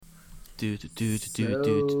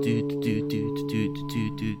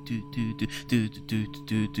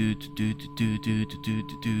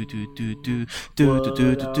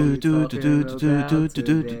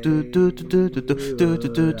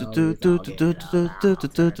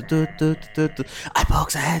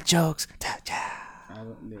iBooks had jokes.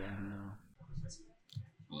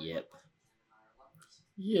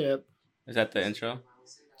 Yep. Is that the intro?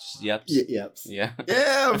 Yep. Yep. Yeah.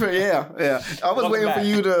 Yeah. I was waiting for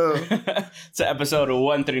you to. To episode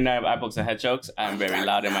 139 of iBooks and Head Jokes. I'm very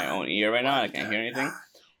loud in my own ear right now. I can't hear anything.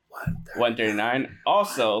 139.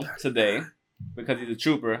 Also, today, because he's a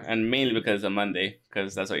trooper, and mainly because of Monday,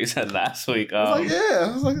 because that's what you said last week. I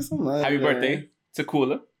was like, it's Monday. Happy birthday to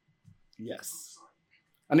Cooler. Yes.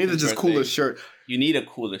 I need a just cooler shirt. You need a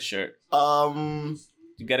cooler shirt. You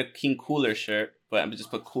get a King Cooler shirt, but I'm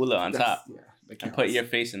just put Cooler on top. Yeah, and put your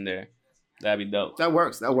face in there. That'd be dope. That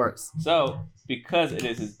works. So, because it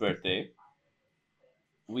is his birthday,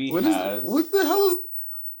 what the hell is...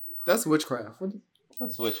 That's witchcraft.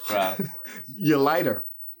 What's witchcraft? Your lighter.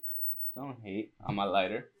 Don't hate on my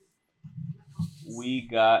lighter. We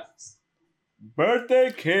got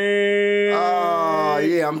birthday cake. Oh,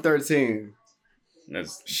 yeah, I'm 13.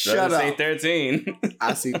 Shut up. Say 13.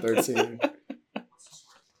 I see 13.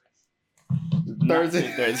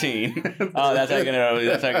 13. Oh, that's how you're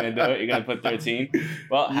gonna do it. You're gonna put 13.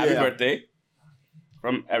 Well, happy birthday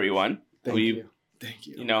from everyone. Thank you.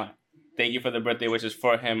 Thank you for the birthday wishes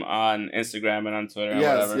for him on Instagram and on Twitter and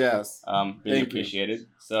whatever. Yes. Really appreciated.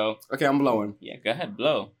 So okay, I'm blowing. Yeah, go ahead,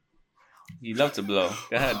 blow. You love to blow.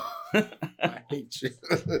 Go ahead. I hate you.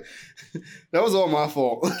 That was all my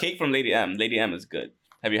fault. Cake from Lady M. Lady M is good.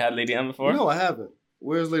 Have you had Lady M before? No, I haven't.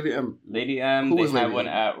 Where's Lady M? Lady M, they have one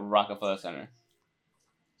at Rockefeller Center.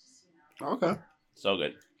 Okay. So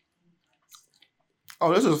good.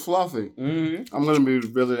 Oh, this is fluffy. Mm-hmm. I'm going to be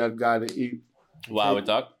really that guy to eat. Wow, we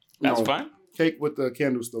talk? That's fine. Cake with the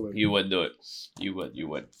candle still in it. You would do it. You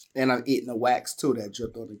would. And I'm eating the wax, too, that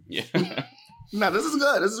dripped on it. Yeah. No, this is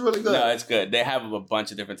good. This is really good. No, it's good. They have a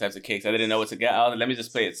bunch of different types of cakes. I didn't know what to get. Let me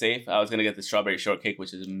just play it safe. I was going to get the strawberry shortcake,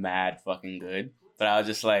 which is mad fucking good. But I was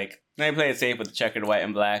just like, let me play it safe with the checkered white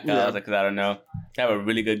and black. I was like, because I don't know. They have a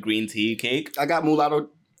really good green tea cake. I got mulatto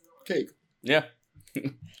cake. Yeah.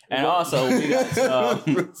 And also, we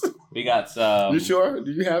got some... You sure?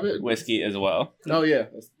 Do you have it? Whiskey as well. Oh, yeah.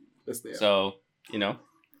 That's there. So,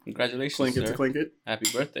 congratulations, Clink it sir. to clink it. Happy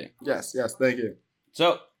birthday. Yes. Thank you.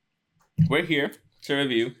 So, we're here to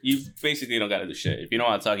review. You basically don't got to do shit. If you don't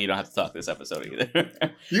want to talk, you don't have to talk this episode either.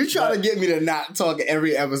 You try to get me to not talk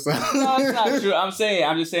every episode. No, it's not true. I'm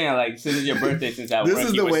just saying, like, since it's your birthday, since I this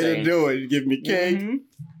is the way to do it. You give me cake. Mm-hmm.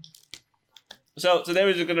 So today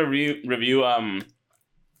we're just gonna review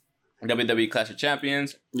WWE Clash of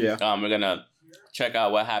Champions. Yeah. We're gonna check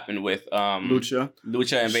out what happened with Lucha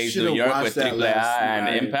invades New York with Triple A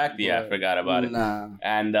and Impact. Yeah, I forgot about it. Nah.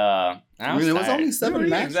 And it was only 7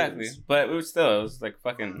 matches. Exactly. But it was like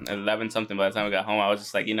fucking 11 something by the time we got home. I was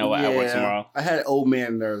just like, you know what, I work tomorrow. I had old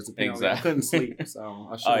man nerves. Exactly. I couldn't sleep, so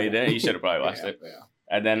I should. Oh, you did? You should have probably watched it. Yeah.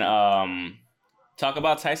 And then talk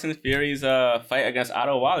about Tyson Fury's fight against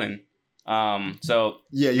Otto Wallen. So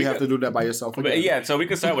you have to do that by yourself. Yeah, so we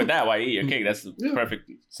can start with that while you eat your cake. That's the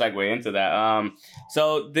perfect segue into that.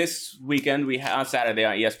 So this weekend on Saturday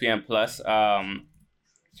on ESPN Plus,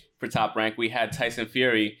 for Top Rank, we had Tyson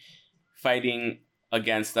Fury fighting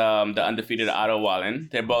against the undefeated Otto Wallen.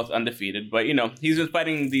 They're both undefeated, but he's been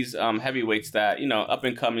fighting these heavyweights that up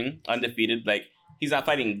and coming, undefeated. Like he's not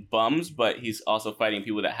fighting bums, but he's also fighting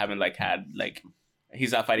people that haven't had.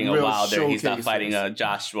 He's not fighting a Wilder. Showcases. He's not fighting a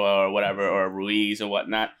Joshua or whatever, or a Ruiz or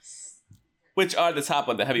whatnot, which are the top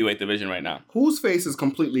of the heavyweight division right now. Whose face is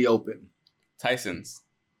completely open? Tyson's.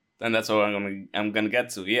 And that's what I'm gonna get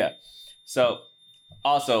to. Yeah. So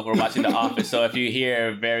also we're watching The Office. So if you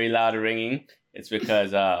hear very loud ringing, it's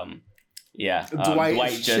because Dwight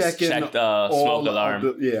just checked the smoke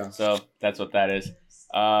alarm. So that's what that is.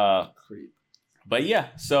 But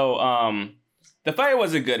yeah. So the fight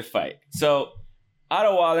was a good fight. So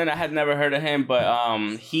Otto Wallen, I had never heard of him,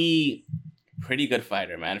 but he pretty good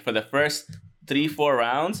fighter, man. For the first 3-4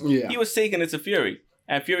 rounds, he was taking it to Fury,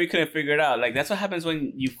 and Fury couldn't figure it out. Like that's what happens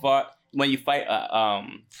when you fight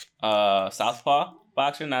southpaw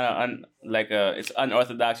boxing. It's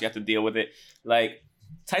unorthodox. You have to deal with it. Like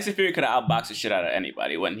Tyson Fury could have outboxed the shit out of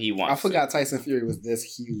anybody when he wants. I forgot Tyson Fury was this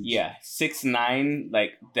huge. Yeah, 6'9",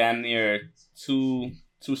 like damn near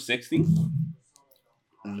 260.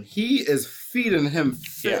 He is feeding him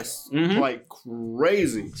fists like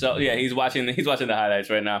crazy. So yeah, he's watching the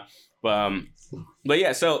highlights right now. But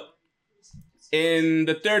yeah, so in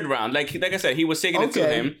the third round, like I said, he was taking it to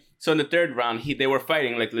him. So in the third round, they were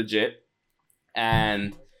fighting like legit,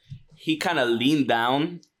 and he kind of leaned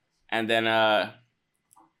down, and then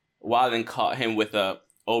Weidman caught him with a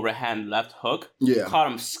overhand left hook. Yeah.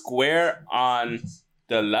 Caught him square on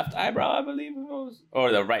the left eyebrow, I believe it was,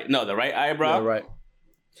 or the right. No, the right eyebrow. Yeah, right.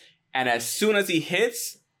 And as soon as he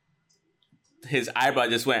hits, his eyebrow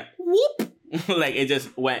just went whoop, like it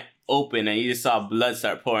just went open, and you just saw blood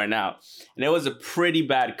start pouring out. And it was a pretty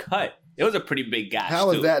bad cut. It was a pretty big gash.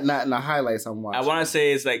 How is that not in the highlights I'm watching? I want to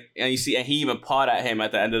say it's like, and you see, and he even pawed at him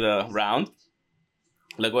at the end of the round.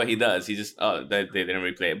 Look what he does. He just, they didn't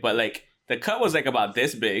replay it. But like, the cut was like about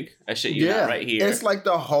this big. I shit you not, right here. It's like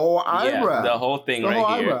the whole eyebrow. Yeah, the whole thing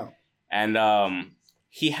right here. Eyebrow. And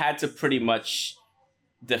he had to pretty much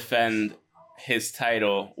defend his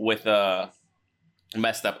title with a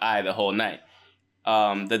messed up eye the whole night.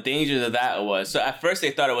 The dangers of that was, so at first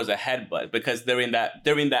they thought it was a headbutt, because during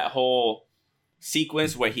that whole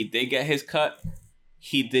sequence where he did get his cut,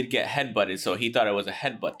 he did get headbutted, so he thought it was a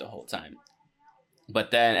headbutt the whole time.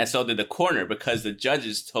 But then, and so did the corner, because the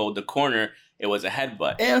judges told the corner it was a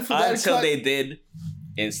headbutt. And for that until cut, they did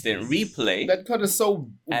instant replay. That cut is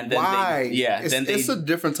so and wide. It's a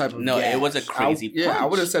different type of gash. It was a crazy punch. Yeah, I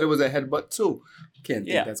would have said it was a headbutt too. Can't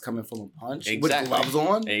think that's coming from a punch. Exactly. With gloves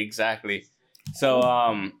on. Exactly.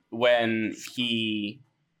 So when he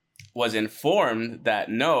was informed that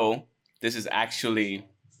no, this is actually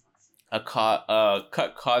a cut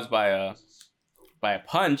caused by a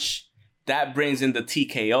punch, that brings in the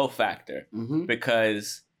TKO factor. Mm-hmm.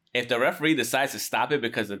 Because if the referee decides to stop it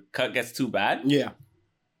because the cut gets too bad,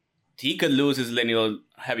 he could lose his lineal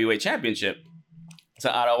heavyweight championship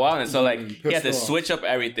to Otto Wallin. So like he had to switch up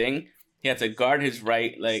everything. He had to guard his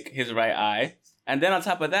right eye. And then on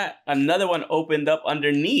top of that, another one opened up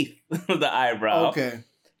underneath the eyebrow. Okay.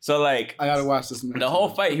 So like I gotta watch this match. The whole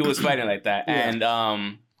fight he was fighting like that. Yeah.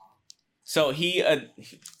 And so he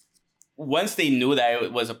once they knew that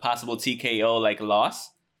it was a possible TKO like loss,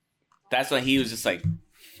 that's when he was just like,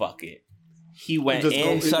 fuck it. He went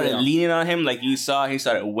in, started leaning on him, like you saw, he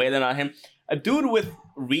started wailing on him. A dude with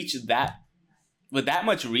that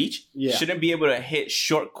much reach shouldn't be able to hit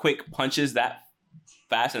short, quick punches that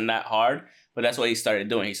fast and that hard. But that's what he started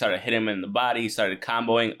doing. He started hitting him in the body. He started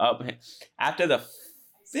comboing up. After the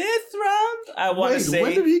 5th round, I want to say...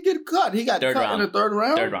 When did he get cut? He got cut in the third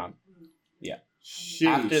round? Third round. Yeah. Sheesh.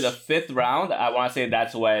 After the 5th round, I want to say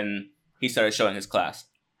that's when he started showing his class.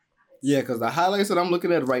 Yeah, because the highlights that I'm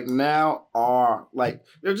looking at right now are, like,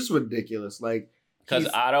 they're just ridiculous. Like, because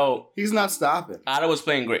Otto... He's not stopping. Otto was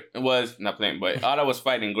playing great. It was not playing, but Otto was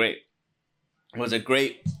fighting great. It was a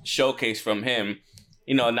great showcase from him,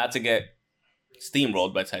 not to get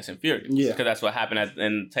steamrolled by Tyson Fury. Yeah. Because that's what happened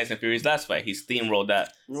in Tyson Fury's last fight. He steamrolled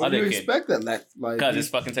that other kid. You expect that. Because it's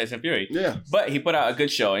fucking Tyson Fury. Yeah. But he put out a good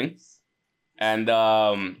showing. And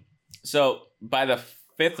so by the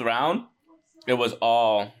 5th round, it was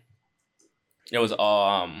all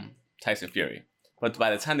Tyson Fury. But by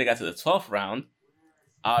the time they got to the 12th round,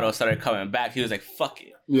 Otto started coming back. He was like, fuck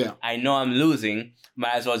it. Yeah. I know I'm losing.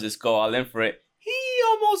 Might as well just go all in for it. He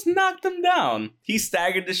almost knocked him down. He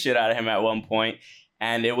staggered the shit out of him at one point,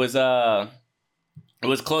 and it was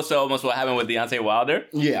close to almost what happened with Deontay Wilder.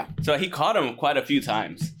 Yeah. So he caught him quite a few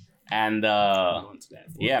times, and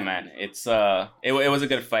yeah, man, it was a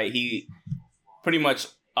good fight. He pretty much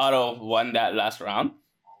Otto won that last round,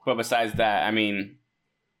 but besides that, I mean,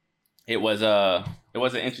 it was an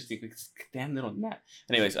interesting, damn little net.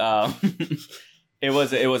 Anyways, it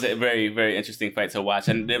was a very, very interesting fight to watch,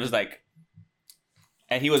 and it was like.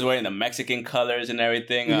 And he was wearing the Mexican colors and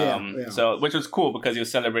everything. So, which was cool because he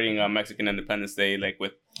was celebrating Mexican Independence Day, like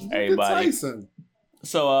with everybody. Tyson.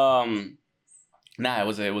 So, it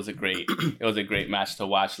was a great match to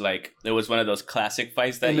watch. Like, it was one of those classic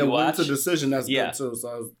fights that you watch. And it went to decision. That's good too.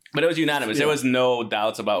 But it was unanimous. There was no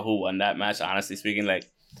doubts about who won that match. Honestly speaking, like,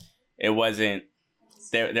 it wasn't.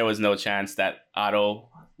 There was no chance that Otto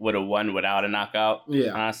would have won without a knockout.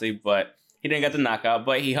 Yeah. Honestly, but he didn't get the knockout.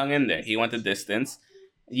 But he hung in there. He went the distance.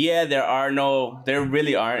 Yeah, there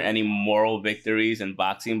really aren't any moral victories in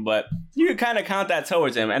boxing, but you can kind of count that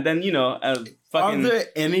towards him. And then, Are there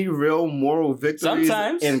any real moral victories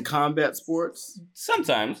in combat sports?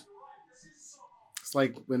 Sometimes. It's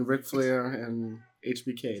like when Ric Flair and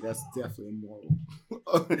HBK. That's definitely a moral.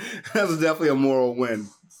 That's definitely a moral win.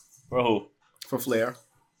 For who? For Flair.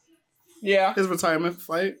 Yeah. His retirement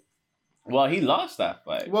fight. Well, he lost that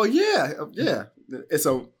fight. Well, yeah.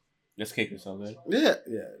 This kick is so good. Yeah,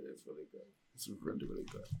 it's really good. It's really, really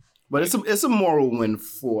good. But it's a moral win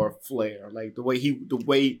for Flair. Like the way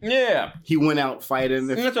he went out fighting.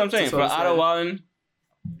 That's what I'm saying. For Otto Wallin,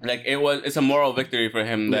 Like it's a moral victory for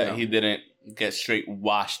him that he didn't get straight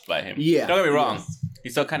washed by him. Yeah. Don't get me wrong. Yes. He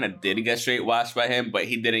still kind of did get straight washed by him, but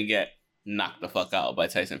he didn't get knocked the fuck out by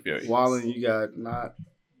Tyson Fury. Wallen, you got not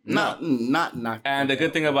knocked. And the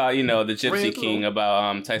good thing about, the Gypsy King,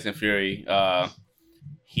 about Tyson Fury,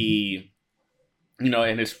 he,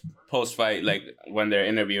 in his post-fight, like, when they're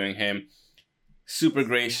interviewing him, super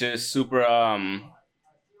gracious, super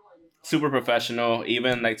professional,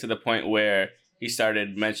 even, like, to the point where he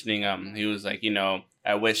started mentioning, he was like,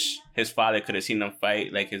 I wish his father could have seen him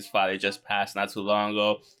fight. Like, his father just passed not too long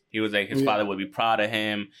ago. He was like, his father would be proud of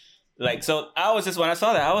him. Like, so when I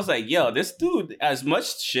saw that, I was like, yo, this dude, as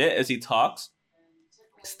much shit as he talks,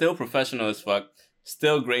 still professional as fuck,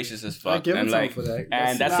 still gracious as fuck. And like, for that.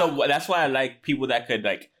 And that's why I like people that could,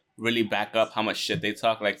 like, really back up how much shit they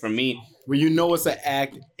talk. Like, for me, well, it's an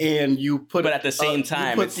act, and you put, but at the same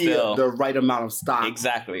time, it's still the right amount of stock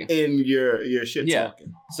exactly in your shit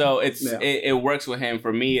talking. So it works with him.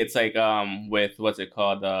 For me, it's like with what's it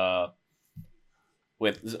called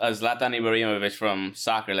with Zlatan Ibrahimovic from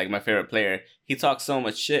soccer, like my favorite player. He talks so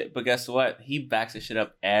much shit, but guess what? He backs his shit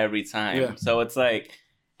up every time. Yeah. So it's like,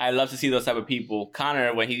 I love to see those type of people.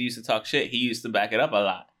 Conor, when he used to talk shit, he used to back it up a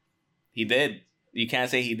lot. He did. You can't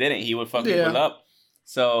say he didn't. He would fuck people up.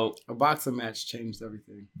 So a boxing match changed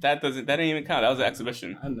everything. That didn't even count. That was an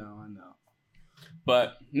exhibition. I know.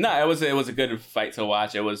 But no, it was a good fight to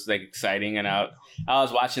watch. It was like exciting, and I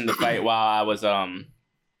was watching the fight while I was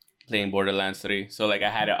playing Borderlands 3. So like I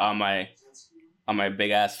had it on my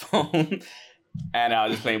big ass phone, and I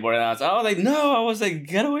was just playing Borderlands. I was like, no, I was like,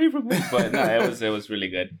 get away from it. But no, it was really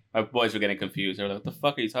good. My boys were getting confused. They were like, what the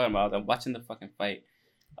fuck are you talking about? I'm watching the fucking fight.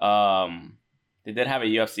 They did have a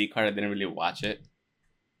UFC card. I didn't really watch it.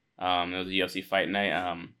 It was a UFC fight night.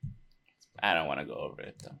 I don't want to go over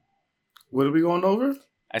it though. What are we going over?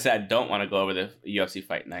 I said I don't want to go over the UFC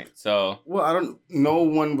fight night. So no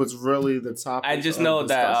one was really the topic. I just know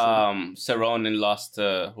that Cerrone lost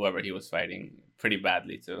to whoever he was fighting pretty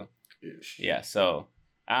badly too. Ish. Yeah, so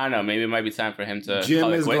I don't know. Maybe it might be time for him to.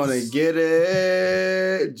 Jim is gonna get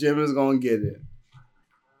it.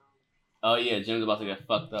 Oh yeah, Jim's about to get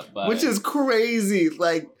fucked up by. Which is crazy.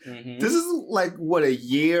 Like this is like what, a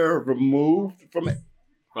year removed from it.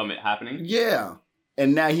 From it happening. Yeah.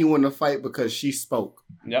 And now he want to fight because she spoke.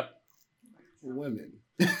 Yep. Women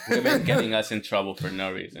getting us in trouble for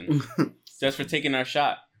no reason. Just for taking our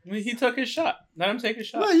shot. I mean, he took his shot. Let him take his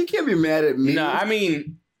shot. No, you can't be mad at me. No, I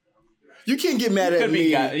mean... You can't get mad at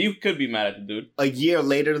me. You could be mad at the dude. A year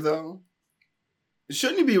later, though?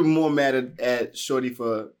 Shouldn't you be more mad at Shorty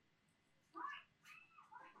for...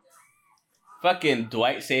 Fucking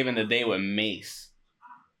Dwight saving the day with Mace.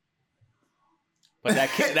 But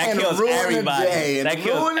that kills everybody. That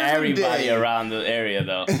kills everybody around the area,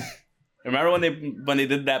 though. Remember when they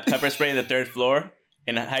did that pepper spray in the third floor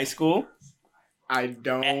in high school? I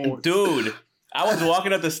don't. And, dude, I was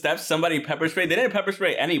walking up the steps. Somebody pepper sprayed. They didn't pepper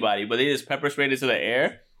spray anybody, but they just pepper sprayed into the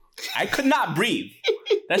air. I could not breathe.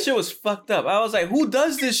 That shit was fucked up. I was like, who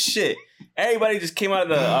does this shit? Everybody just came out of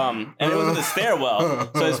the and it was in the stairwell,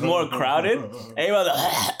 so it's more crowded. Everybody,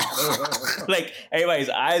 like everybody's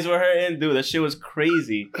eyes were hurting, dude. That shit was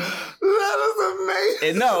crazy. That is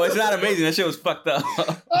amazing. No, it's not amazing. That shit was fucked up. I wish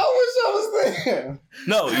I was there.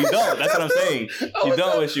 No, you don't. That's what I'm saying. You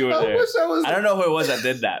don't wish you were there. I wish I was. I don't know who it was that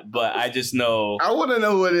did that, but I just know. I want to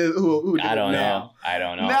know who it is. Who did it now. I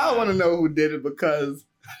don't know. Now I want to know who did it because.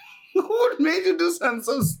 What made you do something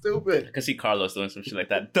so stupid? I could see Carlos doing some shit like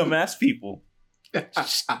that. Dumbass people.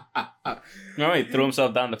 Remember he threw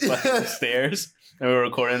himself down the fucking stairs and we were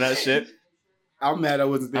recording that shit? I'm mad I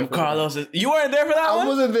wasn't there. Carlos. You weren't there for that one? I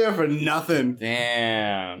wasn't there for nothing.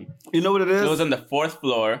 Damn. You know what it is? It was on the 4th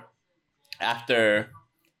floor after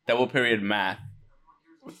double period math.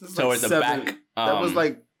 Towards the back. That was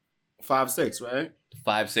like 5-6, right?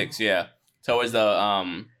 5-6, yeah. Towards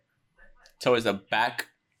the back.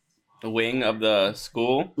 The wing of the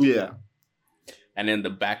school, yeah, and in the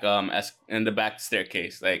back in the back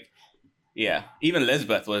staircase, like, yeah, even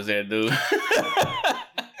Lisbeth was there, dude.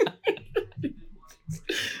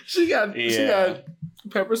 she got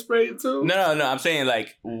pepper sprayed too. No, I'm saying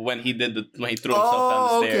like when he threw himself down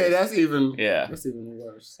the stairs. Okay, that's even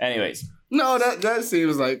worse. Anyways, no, that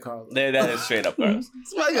seems like Carlos. That is straight up Carlos.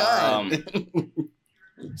 It's my guy.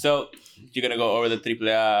 So you're gonna go over the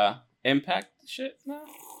AAA Impact shit now?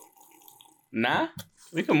 Nah,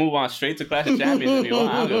 we can move on straight to Clash of Champions if you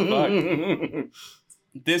want. I don't give a fuck.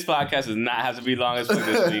 This podcast does not have to be long as fuck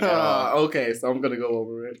this week at all. Okay, so I'm gonna go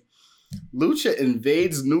over it. Lucha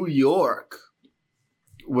invades New York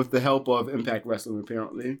with the help of Impact Wrestling.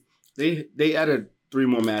 Apparently, they added 3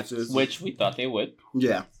 more matches. Which we thought they would.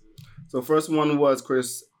 Yeah. So first one was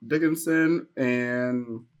Chris Dickinson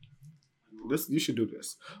and this you should do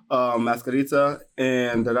this. Mascarita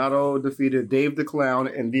and Dorado defeated Dave the Clown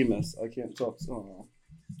and Demas. I can't talk. So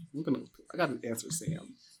I got to answer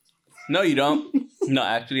Sam. No, you don't. No,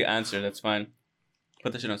 actually answer. That's fine.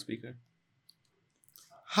 Put the shit on speaker.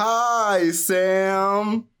 Hi,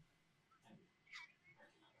 Sam.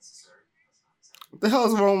 What the hell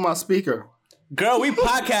is wrong with my speaker? Girl, we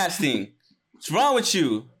podcasting. What's wrong with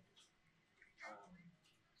you?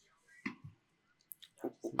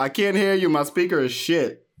 I can't hear you. My speaker is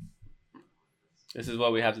shit. This is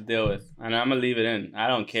what we have to deal with. And I'm going to leave it in. I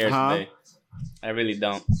don't care today. I really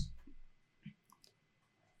don't.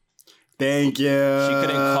 Thank you. She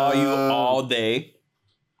couldn't call you all day.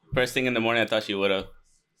 First thing in the morning, I thought she would have.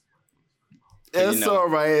 It's all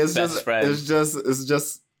right. It's friend.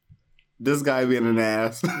 just this guy being an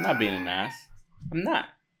ass. I'm not being an ass. I'm not.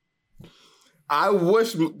 I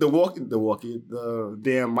wish the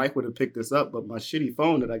damn mic would have picked this up, but my shitty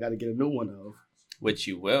phone that I got to get a new one of. Which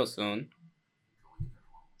you will soon.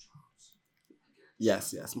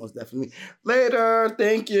 Yes, most definitely. Later.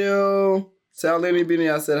 Thank you. Tell Lenny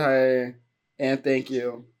Beanie I said hi and thank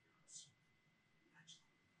you.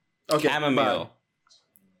 Okay. Chamomile.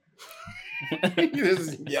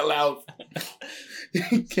 Just yell out.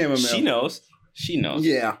 Chamomile. She knows.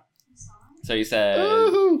 Yeah. So you said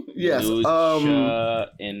yes. Lucha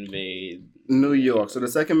invade New York. So the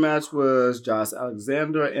second match was Josh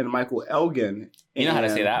Alexander and Michael Elgin. You know how to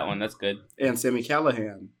say that one. That's good. And Sami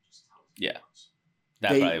Callihan. Yeah.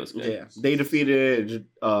 Probably was good. Yeah. They defeated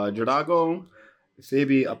Drago,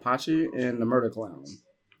 Fabi Apache, and the Murder Clown.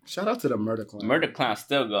 Shout out to the Murder Clown. Murder Clown's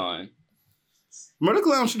still going. Murder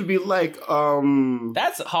Clown should be like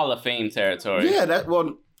That's Hall of Fame territory. Yeah,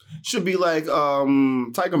 should be like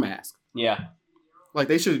Tiger Mask. Yeah. Like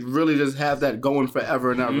they should really just have that going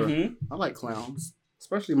forever and ever. Mm-hmm. I like clowns,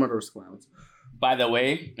 especially murderous clowns. By the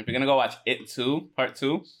way, if you're gonna go watch It 2, Part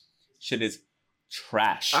 2, shit is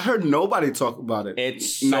trash. I heard nobody talk about it.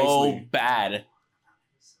 It's so bad.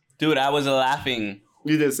 Dude, I was laughing.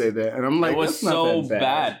 You did say that. And I'm like, it was that's not so that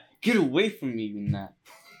bad. Get away from me, you nut.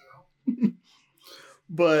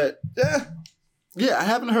 But yeah, I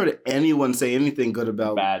haven't heard anyone say anything good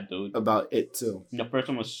about It too. The first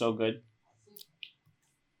one was so good.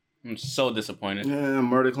 I'm so disappointed. Yeah,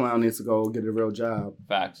 Murder Clown needs to go get a real job.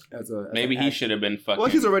 Facts. Maybe he should have been fucking. Well,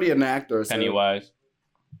 he's already an actor. Pennywise. So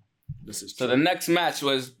this is true. So the next match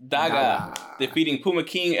was Daga defeating Puma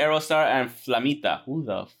King, Aerostar, and Flamita. Who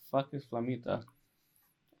the fuck is Flamita?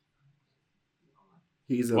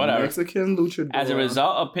 He's a Mexican luchador. As a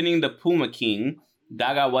result of pinning the Puma King,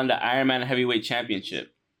 Daga won the Iron Man Heavyweight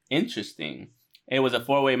Championship. Interesting. It was a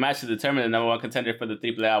 4-way match to determine the number 1 contender for the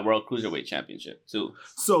AAA World Cruiserweight Championship, too.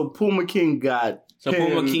 So Puma King got pinned.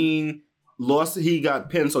 Puma King lost. He got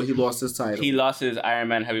pinned, so he lost his title. He lost his Iron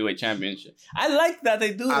Man Heavyweight Championship. I like that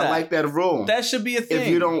they do that. I like that rule. That should be a thing.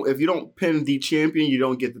 If you don't pin the champion, you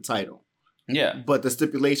don't get the title. Yeah. But the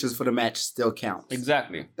stipulations for the match still count.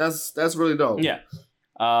 Exactly. That's really dope. Yeah.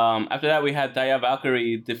 After that, we had Taya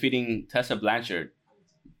Valkyrie defeating Tessa Blanchard.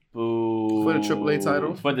 Boo. For the AAA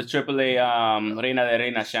title? For the AAA Reina de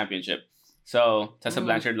Reinas Championship. So, Tessa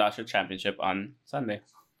Blanchard lost her championship on Sunday.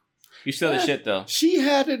 You still the shit, though. She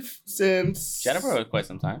had it since... She had it for quite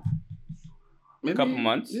some time. Maybe, a couple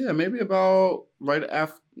months. Yeah, maybe about right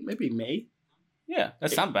after... Maybe May? Yeah,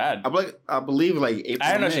 that's not bad. I believe like April.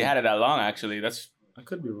 I don't know if she had it that long, actually. I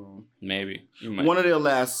could be wrong. Maybe. You might. One of their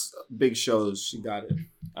last big shows, she got it.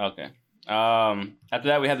 Okay. After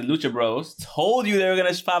that, we had the Lucha Bros. Told you they were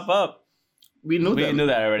gonna pop up. We knew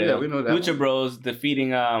that already. Yeah, we knew that. Lucha Bros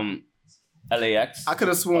defeating LAX. I could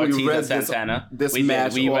have sworn Ortiz you read Santana. this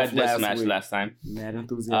match. We read this match last time. Mad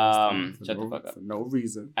enthusiasm. Shut the fuck up. For no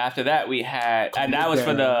reason. After that, we had, and that was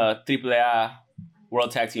for the AAA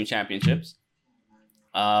World Tag Team Championships.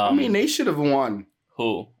 I mean, they should have won.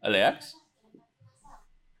 Who? LAX?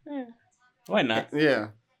 Why not? Yeah,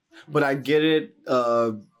 but I get it.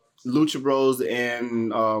 Lucha Bros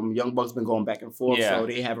and Young Bucks been going back and forth, so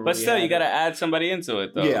they haven't. But really still, you gotta add somebody into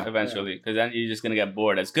it though. Yeah, eventually, because then you're just gonna get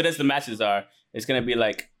bored. As good as the matches are, it's gonna be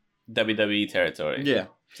like WWE territory. Yeah.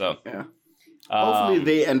 So yeah. Hopefully,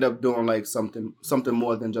 they end up doing like something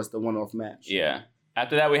more than just a one-off match. Yeah.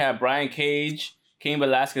 After that, we had Brian Cage, Cain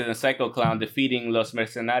Velasquez, and Psycho Clown defeating Los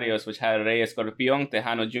Mercenarios, which had Rey Escorpion,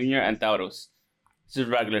 Tejano Jr., and Taurus. This is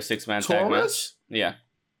a regular 6-man tag match. Yeah.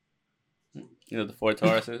 You know the 4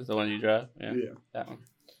 Tauruses, the ones you drive? Yeah. That one.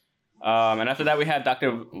 And after that, we had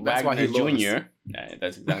Dr. That's why Wagner he lost. Jr. Yeah,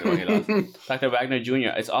 that's exactly why he lost. Dr. Wagner Jr.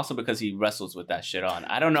 It's also because he wrestles with that shit on.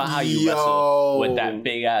 I don't know how you wrestle with that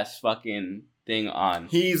big ass fucking thing on.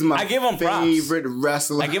 He's my I give him props. favorite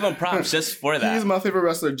wrestler. I give him props just for that. He's my favorite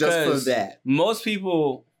wrestler just for 'Cause that. Most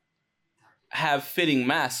people have fitting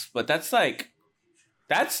masks, but that's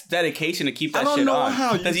dedication to keep that I don't shit know on.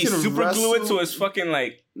 how you Does he can super glue it to wrestle- his fucking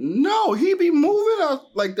like? No, he be moving out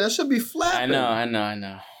like that. Should be flapping. I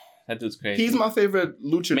know. That dude's crazy. He's my favorite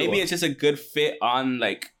luchador. Maybe it's just a good fit on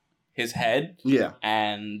like his head, yeah.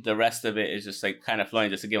 and the rest of it is just like kind of flowing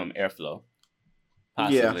just to give him airflow. Yeah.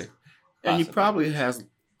 Possibly. And he Possibly. probably has.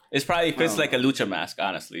 It probably fits Oh. like a lucha mask,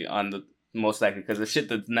 honestly, on the most likely because the shit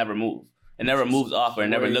that never move. It never moves off, or it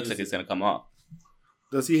never looks like it's gonna come off.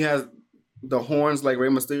 Does he have the horns like Rey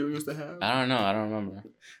Mysterio used to have? I don't know. I don't remember.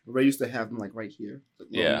 Ray used to have them like right here. Like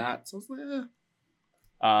Yeah. Knots. So it's like,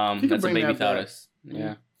 He could That's a bring baby that back. Taurus.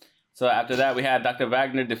 Yeah. So after that, we had Dr.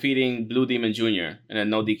 Wagner defeating Blue Demon Jr. in a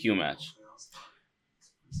no DQ match.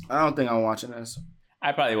 I don't think I'm watching this.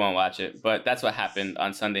 I probably won't watch it, but that's what happened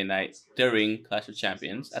on Sunday night during Clash of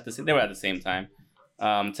Champions. They were at the same time.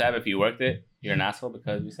 Tab, if you worked it, you're an asshole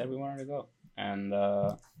because we said we wanted to go, and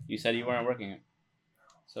you said you weren't working it.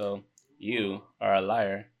 So you are a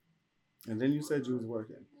liar. And then you said you was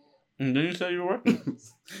working. And then you said you were working.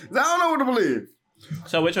 I don't know what to believe.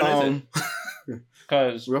 So which one is it?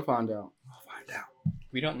 Because We'll find out. We'll find out.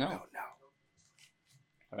 we don't know. No.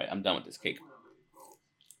 All right, I'm done with this cake.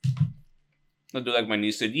 I'll do like my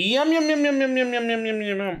niece said. Yum yum yum yum yum yum yum yum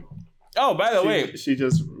yum yum. Oh, by the way, She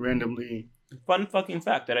just randomly. fun fucking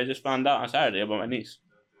fact that I just found out on Saturday about my niece.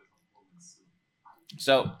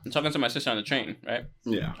 So I'm talking to my sister on the train, right?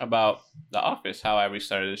 Yeah. About The Office, how I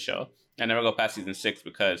restarted the show. I never go past season 6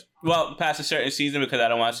 because, well, past a certain season because I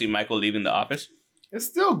don't want to see Michael leaving The Office. It's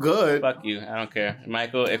still good. Fuck you, I don't care.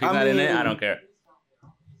 Michael, if he's I not in it, mean- I don't care.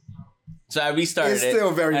 So I restarted It's it.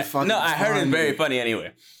 still very fucking No, I heard it's funny. very funny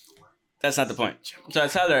anyway. That's not the point. So I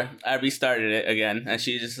tell her I restarted it again, and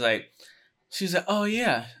she's like, oh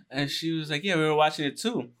yeah, and she was like, yeah, we were watching it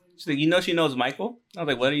too. She's like, you know, she knows Michael. I was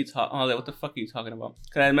like, what are you talking? I was like, what the fuck are you talking about?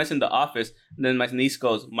 Because I mentioned The Office, and then my niece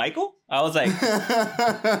goes, Michael. I was like,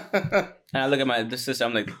 and I look at my sister.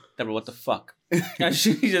 I'm like, Deborah, what the fuck? And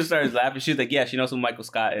she just started laughing. She's like, yeah, she knows who Michael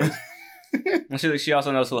Scott is. And she's like, she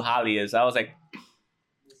also knows who Holly is. I was like,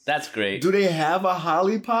 that's great. Do they have a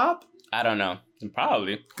Holly Pop? I don't know.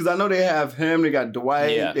 Probably. Because I know they have him. They got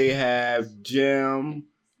Dwight. Yeah. They have Jim.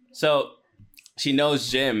 So she knows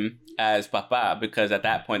Jim as Papa because at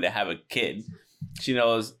that point they have a kid. She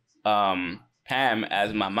knows Pam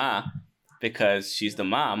as Mama because she's the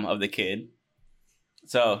mom of the kid.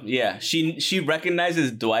 So yeah, she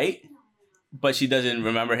recognizes Dwight, but she doesn't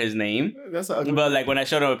remember his name. That's a ugly. But like when I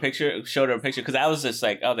showed her a picture because I was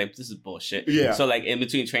like, this is bullshit. Yeah. So like in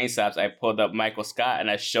between train stops, I pulled up Michael Scott and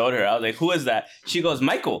I showed her. I was like, who is that? She goes,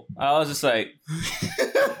 Michael. I was just like,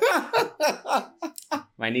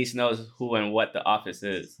 my niece knows who and what The Office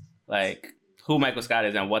is. Like who Michael Scott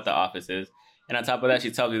is and what The Office is. And on top of that,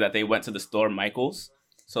 she tells me that they went to the store Michael's.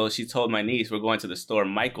 So she told my niece we're going to the store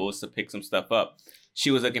Michael's to pick some stuff up. She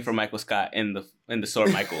was looking for Michael Scott in the store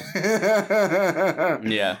Michael's.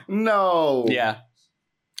 Yeah. No. Yeah.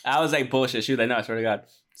 I was like, bullshit. She was like, no, I swear to God.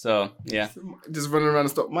 So, yeah. Just running around the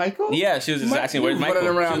store. Michael? Yeah, she was just asking, where's Michael?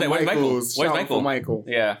 Running She around was like, where's Michael? Michael's, Where's shouting Michael? for Michael.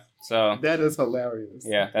 Yeah. So, That is hilarious.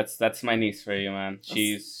 yeah, that's my niece for you, man.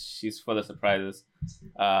 She's full of surprises.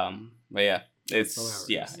 But yeah, it's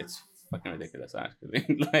Hilarious. it's fucking ridiculous, actually.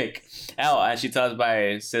 Like, and she tells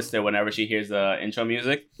my sister whenever she hears the intro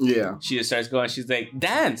music, Yeah. she just starts going. She's like,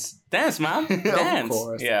 dance, mom, dance. Of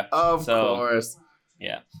course. Yeah, Of So- course.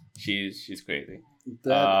 yeah. She's crazy.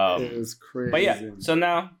 That is crazy. But yeah, so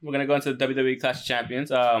now we're gonna go into the WWE Clash of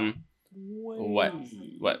Champions. What?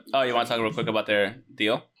 Oh, you want to talk real quick about their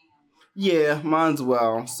deal? Yeah, mine's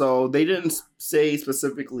well. So they didn't say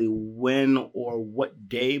specifically when or what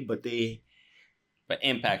day, but But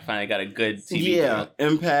Impact finally got a good TV yeah, deal.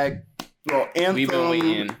 Impact. Well, We've been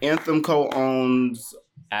waiting. Anthem co-owns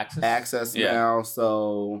Access. Yeah. now,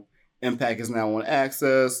 so Impact is now on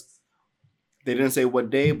Access. They didn't say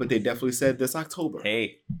what day, but they definitely said this October.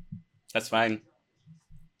 Hey, that's fine.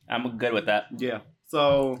 I'm good with that. Yeah.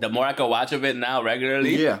 So The more I can watch of it now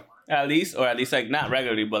regularly, yeah, at least like not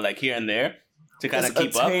regularly, but like here and there to kind of it's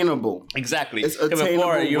keep up. attainable. Exactly. It's 'Cause before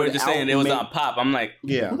attainable you were just saying it was without on Pop. I'm like,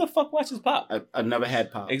 Yeah, who the fuck watches Pop? I never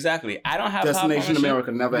had Pop. Exactly. I don't have Destination Pop on my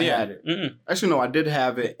America never shit. had it. Mm-mm. Actually, no, I did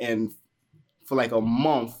have it, and for like a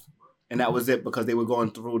month, and that was it because they were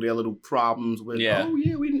going through their little problems with,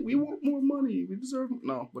 we want more money, we deserve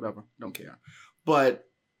no, whatever, don't care. But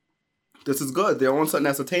this is good. They're on something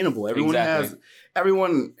that's attainable.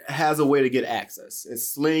 Everyone has a way to get access. It's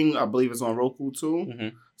Sling, I believe it's on Roku too.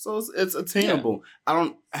 Mm-hmm. So it's attainable. Yeah. I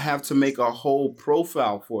don't have to make a whole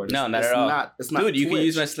profile for it. No, not at all. It's not Dude, you Twitch. can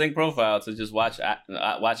use my Sling profile to just watch it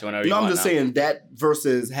whenever you want. No, I'm just saying that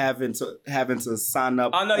versus having to sign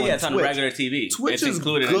up. Oh no, yeah, it's Twitch. on regular TV. Twitch it's is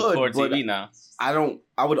included good, in Core TV now.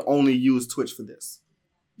 I would only use Twitch for this.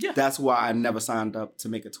 Yeah. That's why I never signed up to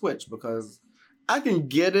make a Twitch, because I can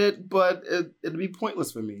get it, but it'd be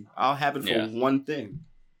pointless for me. I'll have it for one thing.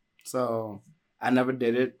 So I never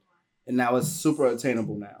did it, and now it's super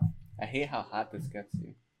attainable now. I hate how hot this gets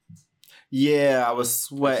you. Yeah, I was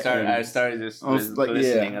sweating. I started just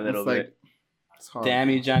listening a little bit. Damn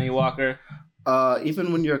you, Johnny Walker.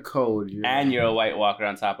 Even when you're cold. And you're a White Walker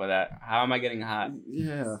on top of that. How am I getting hot?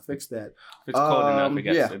 Yeah, fix that. If it's cold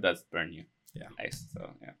enough, it does burn you. Yeah. Ice, so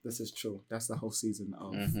yeah. This is true. That's the whole season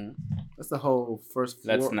of. Mm-hmm. That's the whole first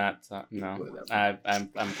floor. Let's not talk. No. I'm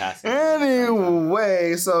passing.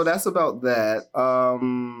 Anyway, so that's about that.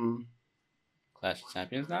 Clash of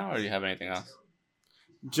Champions now, or do you have anything else?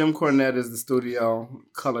 Jim Cornette is the studio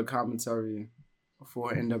color commentary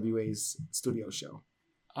for NWA's studio show.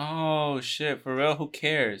 Oh shit! For real? Who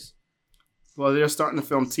cares? Well, they're starting to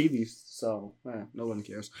film TV, so no one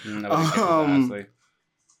cares. Nobody cares, honestly.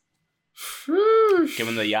 Give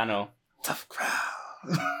him the Yano. Tough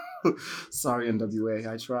crowd. Sorry, NWA.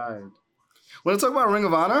 I tried. Want to talk about Ring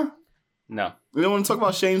of Honor? No. You don't want to talk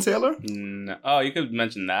about Shane Taylor? No. Oh, you could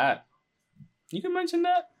mention that. You can mention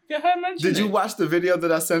that. Go ahead and mention it. Did you watch the video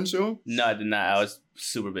that I sent you? No, I did not. I was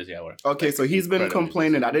super busy at work. Okay, so he's been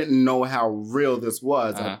complaining. I didn't know how real this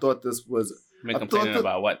was. I thought this was... Been complaining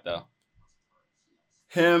about what, though?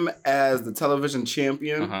 Him as the television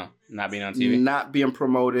champion. Not being on TV. Not being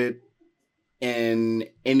promoted in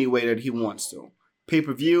any way that he wants to.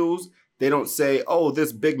 Pay-per-views, they don't say, oh,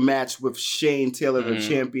 this big match with Shane Taylor, the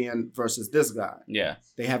champion, versus this guy. Yeah.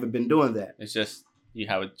 They haven't been doing that. It's just you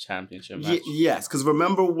have a championship match. Yes, because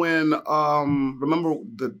remember when,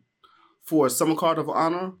 for Summer Card of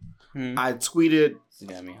Honor, I tweeted... You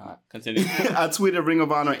got me hot. Continue. I tweeted Ring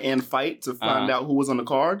of Honor and Fight to find out who was on the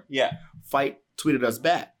card. Yeah. Fight tweeted us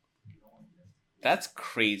back. That's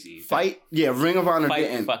crazy. Ring of Honor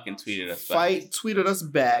didn't. Fucking tweeted us back. Fight tweeted us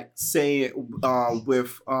back saying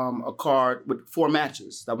with a card with 4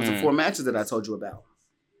 matches. That was the 4 matches that I told you about.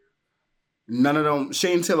 None of them.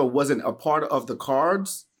 Shane Taylor wasn't a part of the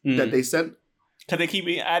cards that they sent. Cause they keep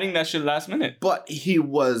adding that shit last minute. But he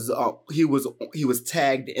was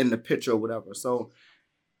tagged in the picture or whatever. So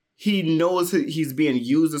he knows he's being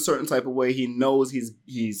used a certain type of way. He knows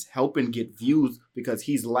he's helping get views because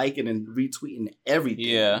he's liking and retweeting everything.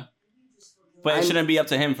 Yeah. But it shouldn't be up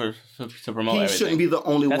to him to promote everything. He shouldn't be the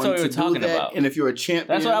only one to do that. That's what we were talking about. And if you're a champion...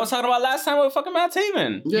 That's what I was talking about last time with fucking Matt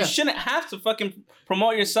Taven. Yeah. You shouldn't have to fucking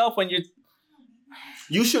promote yourself when you're...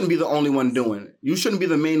 You shouldn't be the only one doing it. You shouldn't be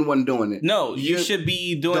the main one doing it. No, you should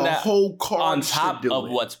be doing that whole card on top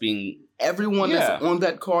of what's being... Everyone that's on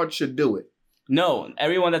that card should do it. No,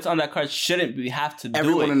 everyone that's on that card shouldn't have to do it.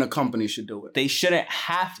 Everyone in the company should do it. They shouldn't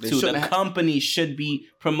have to. The company should be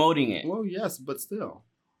promoting it. Well, yes, but still.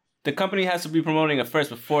 The company has to be promoting it first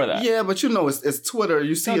before that. Yeah, but it's Twitter.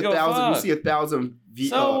 You see 1,000. You see 1,000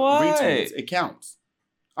 retweets. It counts.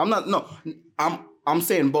 I'm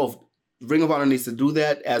saying both. Ring of Honor needs to do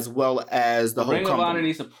that as well as the whole company. Ring of Honor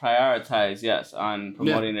needs to prioritize, yes, on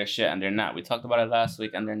promoting their shit, and they're not. We talked about it last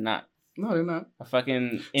week, and they're not. No, they're not. A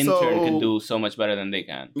fucking intern can do so much better than they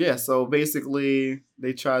can. Yeah, so basically,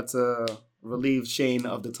 they tried to relieve Shane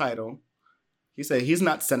of the title. He said he's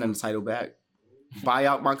not sending the title back. Buy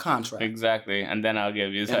out my contract. Exactly, and then I'll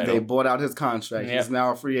give you the title. And they bought out his contract. Yep. He's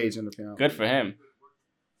now a free agent, apparently. Good for him.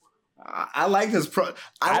 I like his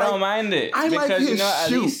I don't mind it. I like his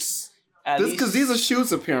shoots. Because these are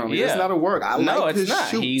shoots, apparently. Yeah. It's not a work. It's not.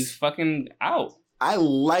 Shoots. He's fucking out. I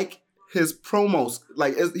like his promos.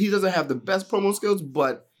 Like, he doesn't have the best promo skills,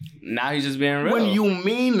 but... Now he's just being real. When you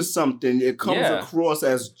mean something, it comes across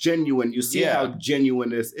as genuine. You see how genuine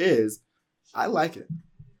this is. I like it.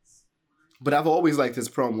 But I've always liked his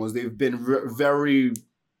promos. They've been very...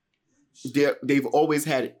 They've always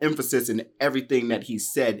had emphasis in everything that he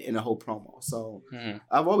said in a whole promo. So,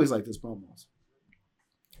 I've always liked his promos.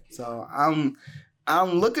 So I'm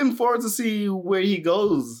looking forward to see where he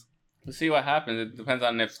goes. We'll see what happens. It depends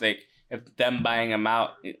on if them buying him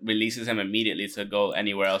out releases him immediately to go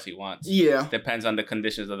anywhere else he wants. Yeah. Depends on the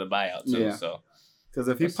conditions of the buyout too. Yeah. So because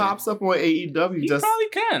if he pops up on AEW, he probably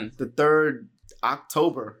can. The 3rd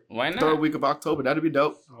October. Why not? 3rd week of October. That'd be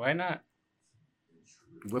dope. Why not?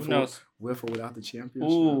 With or without the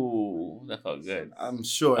championship. Ooh, that felt good. I'm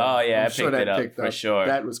sure. Oh yeah, I picked it up for sure.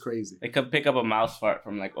 That was crazy. They could pick up a mouse fart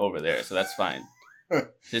from like over there, so that's fine.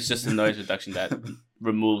 It's just a noise reduction that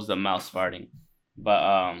removes the mouse farting.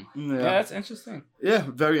 But yeah, that's interesting. Yeah,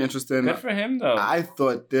 very interesting. Good for him though. I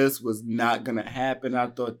thought this was not gonna happen. I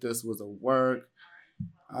thought this was a work.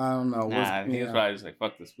 I don't know. Nah, he was probably just like,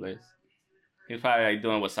 fuck this place. He was probably like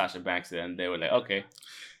doing what Sasha Banks did, and they were like, okay.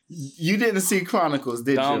 You didn't see Chronicles,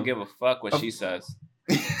 did you? Don't give a fuck what she says.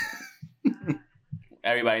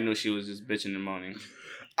 Everybody knew she was just bitching and moaning.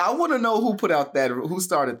 I want to know who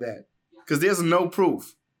started that. Because there's no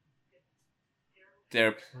proof. There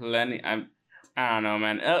are plenty. I don't know,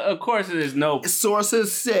 man. Of course, there's no...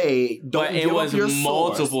 Sources say, don't give up your source.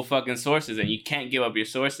 Multiple fucking sources, and you can't give up your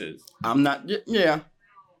sources. I'm not... Yeah.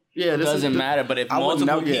 Yeah, it doesn't matter, but if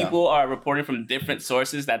multiple people are reporting from different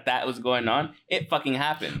sources that was going on, it fucking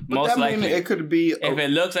happened. But most likely. It could be... If it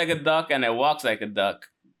looks like a duck and it walks like a duck,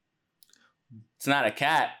 it's not a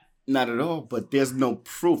cat. Not at all, but there's no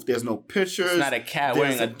proof. There's no pictures. It's not a cat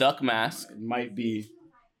wearing a duck mask. It might be.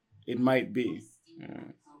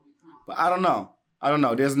 But I don't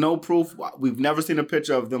know. There's no proof. We've never seen a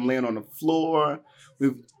picture of them laying on the floor.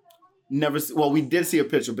 We've never. We did see a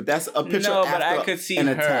picture, but that's a picture. No, but I could see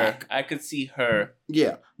her. Attack. I could see her.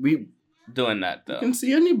 Yeah, we doing that though. You can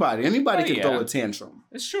see anybody. Anybody can throw a tantrum.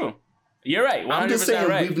 It's true. You're right. 100% I'm just saying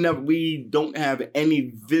right. We don't have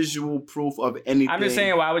any visual proof of anything. I'm just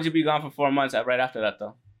saying, why would you be gone for 4 months right after that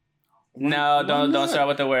though? No, don't start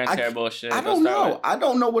with the wear and tear bullshit. I don't know. I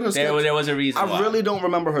don't know what her schedule. There was a reason. I really don't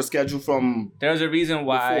remember her schedule from. There was a reason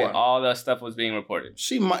why all the stuff was being reported.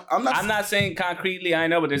 She might. I'm not saying concretely. I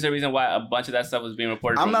know, but there's a reason why a bunch of that stuff was being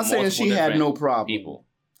reported. I'm not saying she had no problem. People.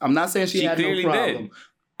 I'm not saying she had no problem. Did.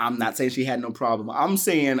 I'm not saying she had no problem. I'm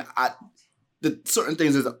saying certain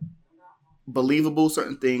things is believable.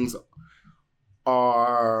 Certain things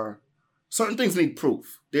need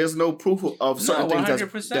proof. There's no proof of certain things.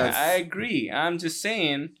 100%. I agree. I'm just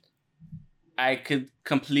saying I could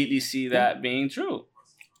completely see that being true.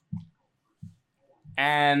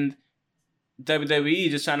 And WWE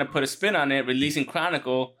just trying to put a spin on it, releasing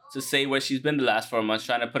Chronicle to say where she's been the last 4 months,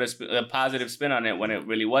 trying to put a positive spin on it when it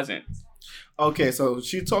really wasn't. Okay, so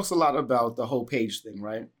she talks a lot about the whole Paige thing,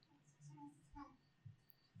 right?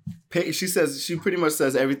 She pretty much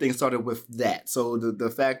says everything started with that. So the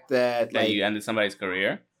fact that you ended somebody's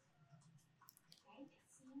career.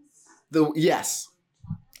 Yes,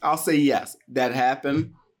 I'll say yes. That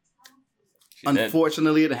happened.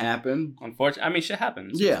 Unfortunately, it happened. Unfortunately, I mean, shit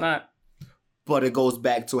happens. Yeah, it's not. But it goes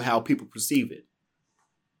back to how people perceive it.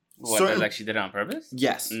 Like she did it on purpose?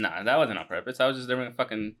 Yes. Nah, that wasn't on purpose. I was just doing a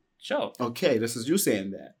fucking show. Okay, this is you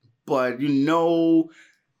saying that, but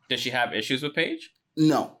Does she have issues with Paige?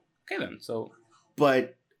 No. Okay then, so.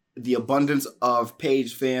 But the abundance of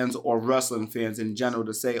Paige fans or wrestling fans in general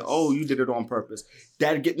to say, "Oh, you did it on purpose,"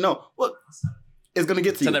 it's gonna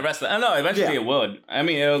get to you. The wrestler. I know. Eventually, it would. I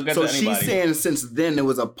mean, it'll get to anybody. So she's saying since then there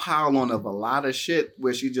was a pile on of a lot of shit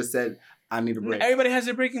where she just said, "I need a break." Everybody has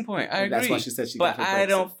their breaking point. I agree. That's why she said she. But I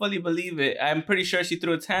don't fully believe it. I'm pretty sure she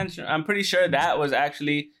threw a tantrum. I'm pretty sure that was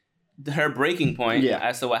actually her breaking point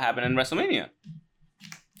as to what happened in WrestleMania.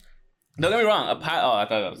 Don't get me wrong. I thought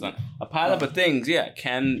that was done. A pile up of things,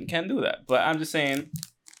 can do that. But I'm just saying,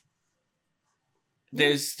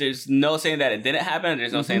 there's no saying that it didn't happen.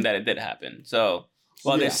 There's no saying that it did happen. So,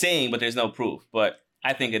 they're saying, but there's no proof. But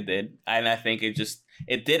I think it did, and I think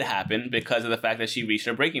it did happen because of the fact that she reached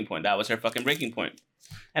her breaking point. That was her fucking breaking point,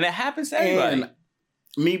 and it happens to everybody. And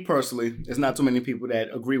me personally, there's not too many people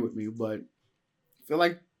that agree with me, but I feel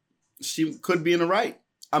like she could be in the right.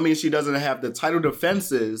 I mean, she doesn't have the title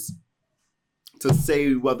defenses to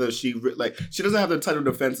say whether she doesn't have the title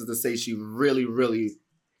defenses to say she really, really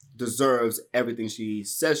deserves everything she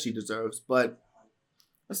says she deserves, but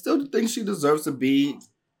I still think she deserves to be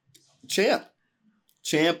champ.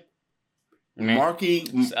 Marquee.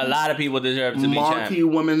 A lot of people deserve to be champ. Marquee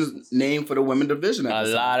women's name for the women division. A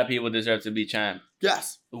lot of people deserve to be champ.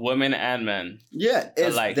 Yes. Women and men. Yeah,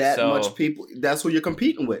 it's much people. That's who you're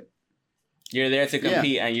competing with. You're there to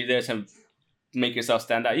compete and you're there to make yourself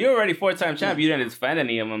stand out. You're already 4-time champ. You didn't defend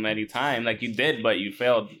any of them any time. Like, you did, but you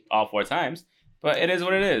failed all 4 times. But it is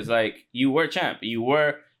what it is. Like, you were champ.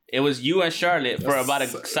 It was you and Charlotte for about a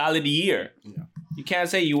solid year. Yeah. You can't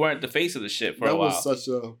say you weren't the face of the shit for a while. That was such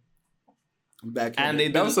a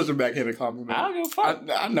backhanded. That was such a backhanded compliment. I don't give a fuck.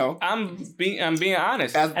 I know. I'm being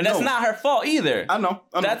honest. And that's not her fault either. I know.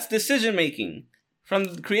 That's decision making from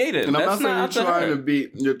the creative. And I'm not saying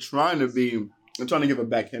you're trying to give a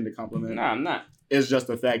backhanded compliment. No, I'm not. It's just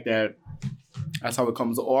the fact that that's how it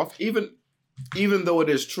comes off. Even even though it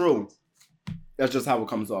is true, that's just how it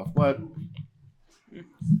comes off. But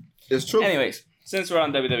it's true. Anyways, since we're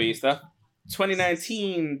on WWE stuff,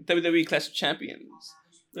 2019 WWE Clash of Champions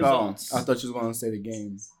results. Oh, I thought you was going to say the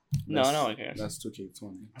game. No one cares. That's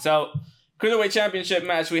 2K20. So, Cruiserweight Championship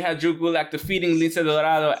match, we had Drew Gulak defeating Lince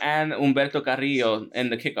Dorado and Humberto Carrillo in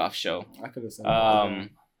the kickoff show. I could have said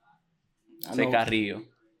Say Carrillo.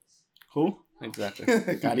 Who?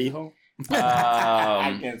 Exactly. Carrillo?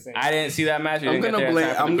 I can't say. I didn't see that match. I'm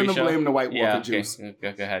gonna blame the White Walker juice. Go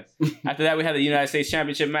ahead. After that, we had the United States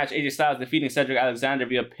Championship match. AJ Styles defeating Cedric Alexander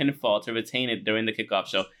via pinfall to retain it during the kickoff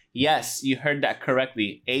show. Yes, you heard that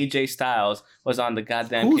correctly. AJ Styles was on the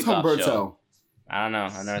goddamn Who's kickoff Humberto? show. I don't know.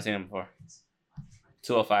 I've never seen him before.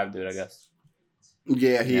 205 dude, I guess.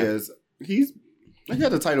 Yeah, he is. He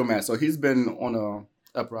had a title match, so he's been on a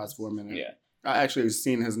uprise for a minute. Yeah. I actually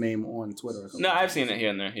seen his name on Twitter. No, I've seen it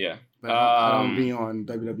here and there. Yeah. But I don't be on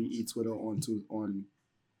WWE Twitter on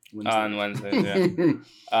Wednesday. On Wednesday,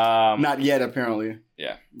 yeah. Not yet, apparently.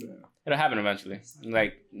 Yeah. It'll happen eventually.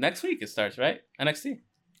 Like, next week it starts, right? NXT.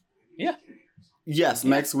 Yeah. Yes,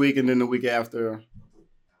 next week and then the week after.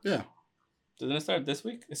 Yeah. Doesn't it start this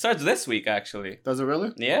week? It starts this week, actually. Does it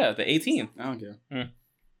really? Yeah, the 18th. I don't care. You're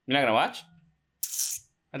not going to watch?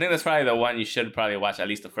 I think that's probably the one you should probably watch, at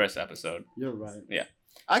least the first episode. You're right. Yeah.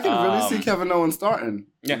 I can really see Kevin Owens starting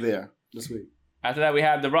there this week. After that, we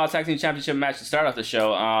have the Raw Tag Team Championship match to start off the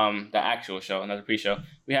show, the actual show, not the pre-show.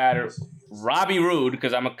 We had Robbie Roode,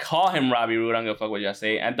 because I'm going to call him Robbie Roode, I don't give a fuck what y'all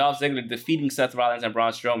say, and Dolph Ziggler defeating Seth Rollins and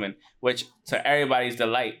Braun Strowman, which, to everybody's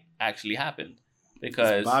delight, actually happened.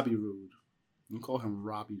 Because it's Bobby Roode. You call him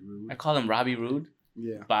Robbie Roode. I call him Robbie Roode?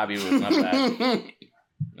 Yeah. Bobby Roode, not bad.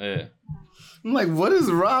 Yeah. I'm like, what is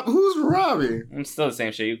Rob? Who's Robbie? I'm still the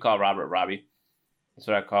same shit. You call Robert Robbie. That's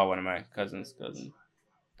what I call one of my cousins. Oh,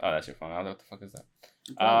 that's your phone. I don't know what the fuck is that.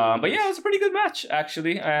 But yeah, it was a pretty good match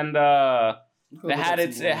actually, and it had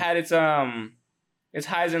its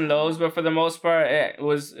highs and lows, but for the most part, it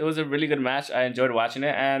was a really good match. I enjoyed watching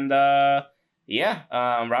it, and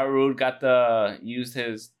Robert Roode used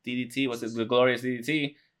his DDT. What's it? The glorious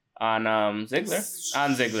DDT on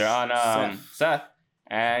Seth,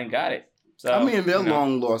 and got it. So, I mean, they're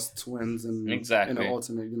long lost twins in an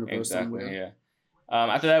alternate universe somewhere. Yeah.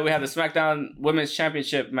 After that, we had the SmackDown Women's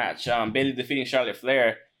Championship match. Bayley defeating Charlotte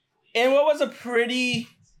Flair, and what was a pretty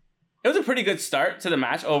good start to the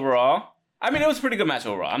match overall. I mean, it was a pretty good match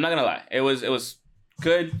overall. I'm not gonna lie, it was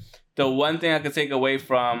good. The one thing I could take away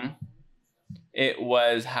from it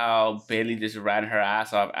was how Bayley just ran her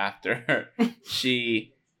ass off after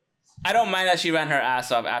she. I don't mind that she ran her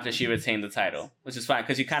ass off after she retained the title, which is fine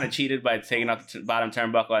because she kind of cheated by taking off the bottom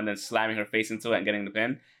turnbuckle and then slamming her face into it and getting the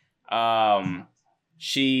pin.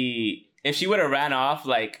 If she would have ran off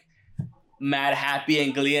like mad happy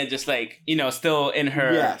and glee and just like, still in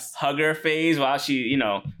her hugger phase while she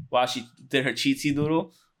did her cheatsy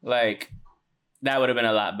doodle, like that would have been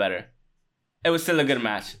a lot better. It was still a good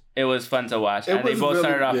match. It was fun to watch. And they both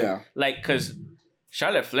started off because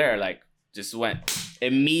Charlotte Flair just went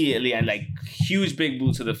immediately and huge big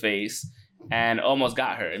boot to the face and almost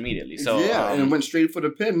got her immediately. So and went straight for the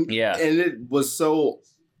pin. Yeah, and it was so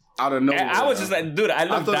out of nowhere. I was just like, dude, I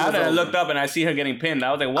looked down and I looked up and I see her getting pinned.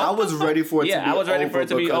 I was like, what? I was ready for it. I was ready for it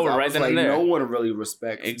to be over right then and there. No one really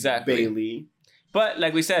respects Bayley. But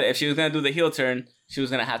like we said, if she was gonna do the heel turn, she was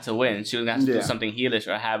gonna have to win. She was gonna have to do something heelish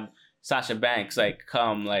or have Sasha Banks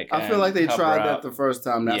come. I feel like they tried that the first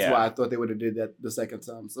time. That's why I thought they would have did that the second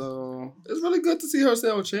time. So it's really good to see her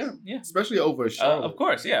stay champ. Yeah, especially over Charlotte. Of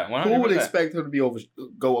course, yeah. 100%. Who would expect her to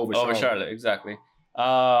go over Charlotte? Over Charlotte, exactly.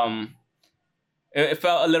 It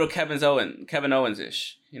felt a little Kevin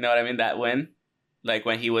Owens-ish. You know what I mean? That win,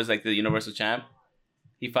 when he was the Universal Champ,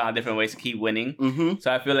 he found different ways to keep winning. Mm-hmm.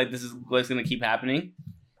 So I feel like this is what's going to keep happening.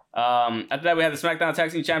 After that, we had the SmackDown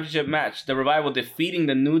Tag Team Championship match. The Revival defeating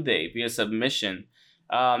the New Day via submission.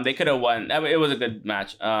 They could have won. It was a good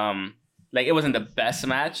match. It wasn't the best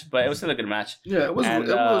match, but it was still a good match. Yeah, it was.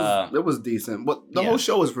 It was decent. But the whole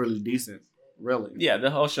show was really decent. Really. Yeah,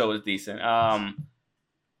 the whole show was decent.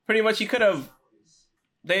 Pretty much, he could have.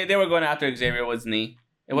 They were going after Xavier Woods' knee.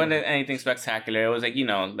 It wasn't anything spectacular. It was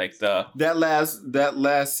that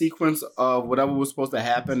last sequence of whatever was supposed to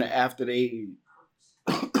happen after they.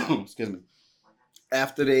 Excuse me.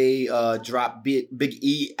 After they dropped Big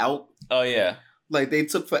E out. Oh yeah. They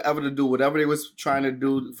took forever to do whatever they was trying to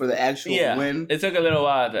do for the actual win. It took a little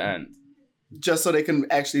while at the end. Just so they can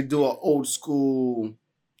actually do an old school,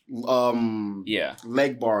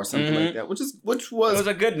 leg bar or something like that, which was it was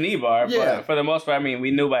a good knee bar. Yeah. But for the most part, I mean,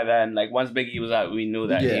 we knew by then. Like once Big E was out, we knew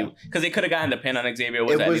that because they could have gotten the pin on Xavier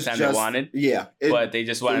Woods anytime they wanted. Yeah, but they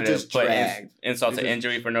just wanted to put insult to just,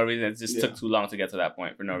 injury for no reason. It just took too long to get to that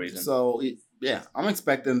point for no reason. So I'm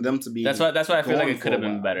expecting them to be. That's why I feel like it could have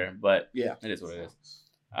been better, but yeah, it is what it is.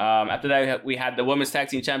 After that, we had the Women's Tag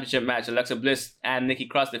Team Championship match. Alexa Bliss and Nikki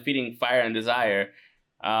Cross defeating Fire and Desire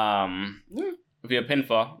via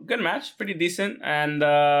pinfall. Good match, pretty decent, and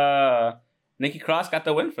Nikki Cross got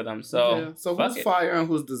the win for them. So who's Fire and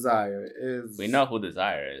who's Desire? We know who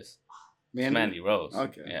Desire is. Mandy Rose.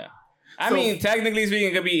 Okay. Yeah. I mean, technically speaking,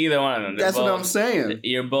 it could be either one of them. That's what I'm saying.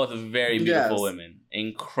 You're both very beautiful women.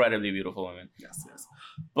 Incredibly beautiful women. Yes.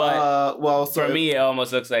 But for me, it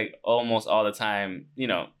almost looks like almost all the time,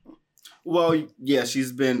 Well, yeah,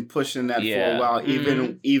 she's been pushing that for a while.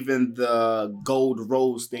 Even the Gold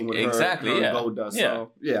Rose thing with her Gold Dust. Yeah.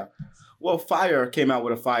 So, yeah. Well, Fire came out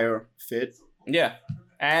with a fire fit. Yeah.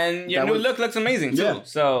 And your new look looks amazing, too. Yeah.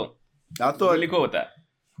 So, I thought really cool with that.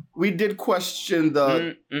 We did question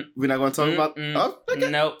the... We're not going to talk about...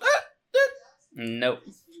 Okay. Nope.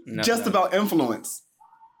 Just about influence.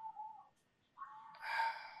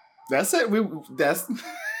 That's it.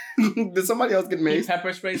 Did somebody else get maced? You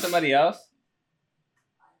pepper spray somebody else?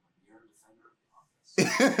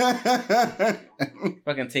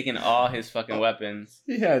 Fucking taking all his fucking weapons.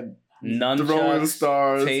 He had nunchucks, throwing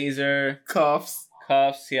stars, taser, cuffs.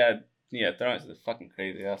 He had throwing. It's fucking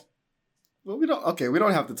crazy. Yeah. Well, we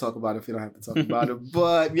don't have to talk about it if we don't have to talk about it.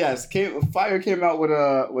 But yes, Fire came out with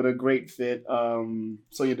a great fit.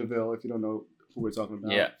 Sonya Deville, if you don't know who we're talking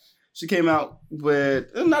about. Yeah. She came out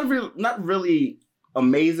with not really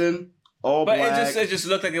amazing. All but black. It just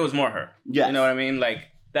looked like it was more her. Yeah. You know what I mean? Like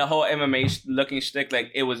that whole MMA looking shtick,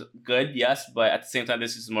 like it was good, yes, but at the same time,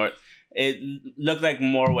 this is more. It looked like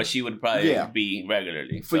more what she would probably be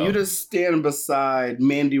regularly. For you to stand beside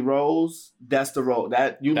Mandy Rose, that's the role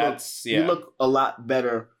that you look a lot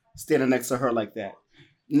better standing next to her like that.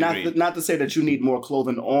 Not to say that you need more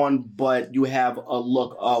clothing on, but you have a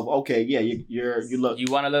look of you look. You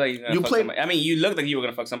want to look like you're gonna fuck somebody. I mean, you look like you were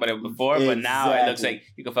gonna fuck somebody up before, but now it looks like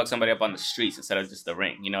you can fuck somebody up on the streets instead of just the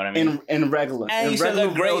ring. You know what I mean? In regular, and you still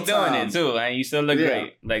look great doing it too, and you still look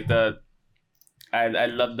great. Like I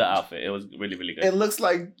love the outfit. It was really, really good. It looks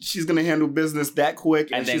like she's gonna handle business that quick,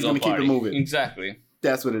 and she's gonna keep it moving. Exactly.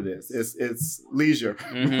 That's what it is. It's leisure.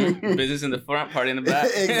 Mm-hmm. Business in the front, party in the back.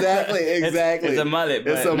 Exactly. It's a mullet,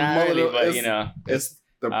 but not really. But it's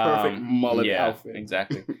the perfect mullet outfit.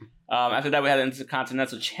 Exactly. After that, we had an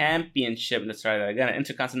Intercontinental Championship. Let's try that again. An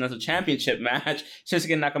Intercontinental Championship match.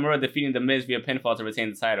 Shinsuke Nakamura defeating The Miz via pinfall to retain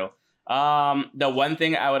the title. The one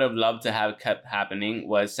thing I would have loved to have kept happening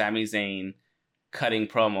was Sami Zayn cutting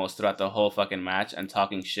promos throughout the whole fucking match and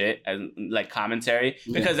talking shit and like commentary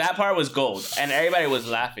because that part was gold and everybody was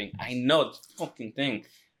laughing. I know it's a fucking thing.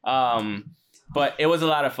 But it was a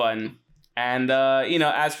lot of fun. And,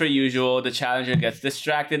 as per usual, the challenger gets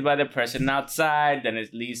distracted by the person outside. Then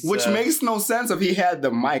at least... Which makes no sense if he had the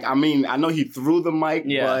mic. I mean, I know he threw the mic,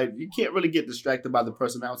 but you can't really get distracted by the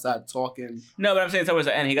person outside talking. No, but I'm saying towards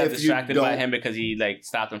the end, he got distracted by him because he,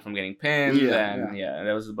 stopped him from getting pinned.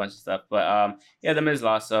 There was a bunch of stuff. But, The Miz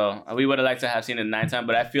lost, so we would have liked to have seen it 9 times,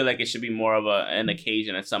 but I feel like it should be more of an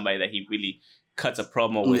occasion and somebody that he really cuts a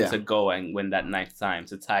promo with to go and win that 9th time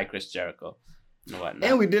to tie Chris Jericho.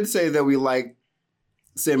 And we did say that we like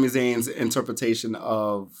Sami Zayn's interpretation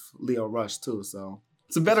of Lio Rush too, so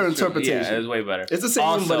it's a better interpretation. Yeah, it's way better. It's the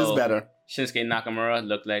same, but it's better. Shinsuke Nakamura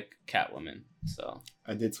looked like Catwoman, so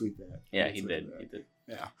I did tweet that. Yeah, he did.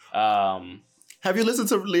 Yeah. Have you listened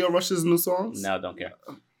to Lio Rush's new songs? No, don't care.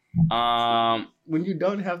 When you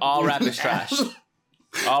don't have all rap is trash.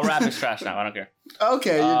 All rap is trash now. I don't care.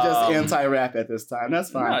 Okay, you're just anti-rap at this time. That's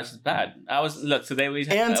fine. No, it's just bad. Today we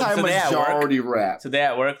anti-majority rap. Today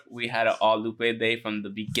at work, we had an all Lupe day from the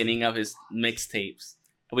beginning of his mixtapes.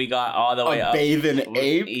 We got all the way up. Bathing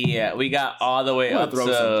Ape? Yeah, we got all the way up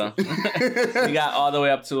to... we got all the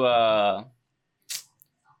way up to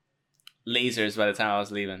Lasers by the time I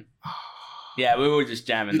was leaving. Yeah, we were just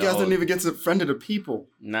jamming. You guys didn't even get to Friend of the People.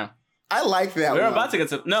 No. I like that. We were about to get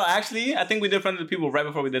to... No, actually, I think we did Friend of the People right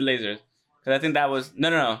before we did Lasers. Because I think that was...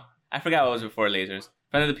 No. I forgot what was before Lasers.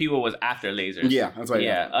 Friend of the People was after Lasers. Yeah, that's right.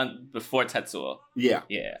 Yeah, before Tetsuo. Yeah.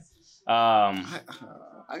 Yeah.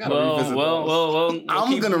 I gotta revisit those.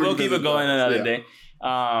 We'll keep it going another day.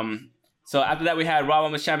 So after that, we had Raw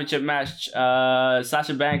Women's Championship match.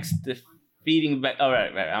 Sasha Banks defeating... Oh,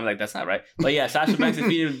 right. I'm like, that's not right. But yeah, Sasha Banks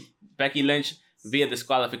defeated Becky Lynch via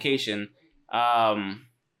disqualification.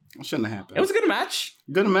 It shouldn't have happened. It was a good match.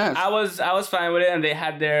 Good match. I was fine with it, and they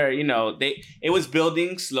had their, it was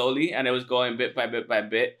building slowly, and it was going bit by bit by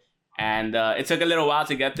bit, and it took a little while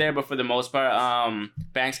to get there, but for the most part,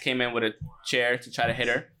 Banks came in with a chair to try to hit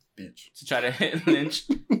her. Bitch. To try to hit Lynch.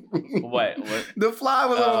 What? The fly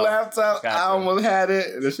was on the laptop. Gotcha. I almost had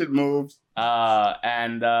it. The shit moved.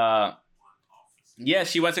 Yeah,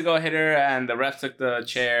 she went to go hit her, and the ref took the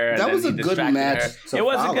chair. That was a good match. It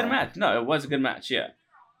was a good match. No, it was a good match. Yeah.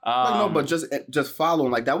 But just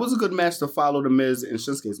following. Like, that was a good match to follow the Miz and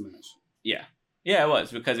Shinsuke's match. Yeah. Yeah, it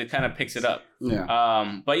was, because it kind of picks it up.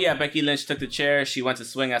 Yeah. But yeah, Becky Lynch took the chair. She went to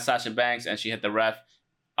swing at Sasha Banks, and she hit the ref.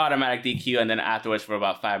 Automatic DQ, and then afterwards, for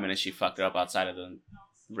about 5 minutes, she fucked her up outside of the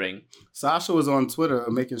ring. Sasha was on Twitter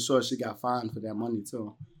making sure she got fined for that money,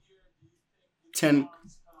 too.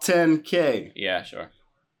 10K. Yeah, sure.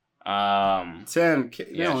 10K.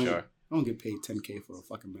 Yeah, sure. I don't get paid 10K for a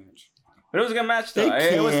fucking match. But it was a good match, though.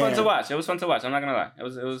 It was fun to watch. It was fun to watch. I'm not gonna lie.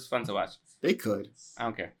 It was fun to watch. They could. I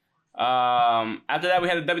don't care. After that, we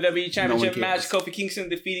had the WWE Championship match. Kofi Kingston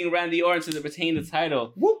defeating Randy Orton to retain the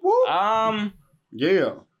title. Whoop whoop.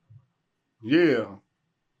 Yeah.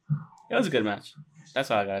 It was a good match. That's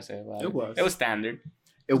all I gotta say about it. It was standard.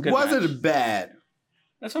 It wasn't bad.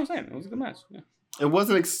 That's what I'm saying. It was a good match. Yeah. It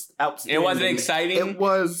wasn't outstanding. It wasn't exciting. It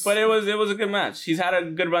was, but it was a good match. He's had a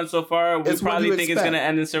good run so far. We probably think it's gonna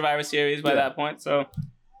end in Survivor Series by that point. So,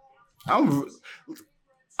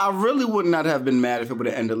 I really would not have been mad if it would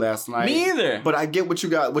have ended last night. Me either. But I get what you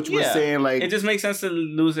were saying. Like, it just makes sense to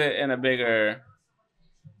lose it in a bigger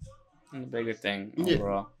thing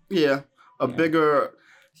overall. Yeah, a bigger.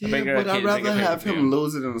 Yeah, but I'd rather have him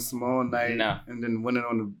lose it on a small night and then win it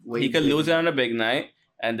on the way. He could lose it on a big night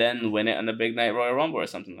and then win it on the big night Royal Rumble or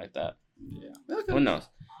something like that. Yeah. Who knows?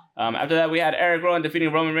 After that, we had Eric Rowan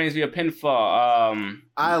defeating Roman Reigns via pinfall.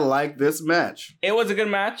 I like this match. It was a good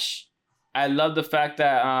match. I love the fact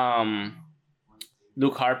that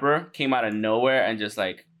Luke Harper came out of nowhere and just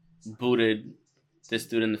like booted this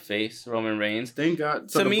dude in the face, Roman Reigns. Thank God.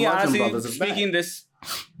 So to me, honestly, speaking, this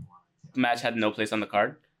match had no place on the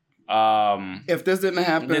card. If this didn't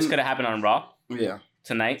happen, this could have happened on Raw. Yeah.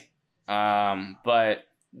 Tonight. But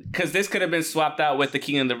because this could have been swapped out with the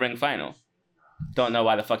King of the Ring final. Don't know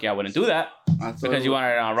why the fuck y'all wouldn't do that. Because you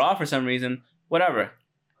wanted it on Raw for some reason. Whatever.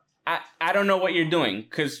 I don't know what you're doing,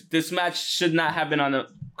 because this match should not have been on the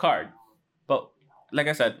card. But like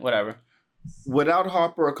I said, whatever. Without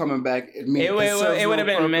Harper coming back, it would have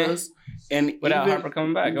been purpose. And without Harper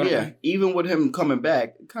coming back, even with him coming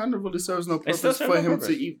back, it kind of really serves no purpose for him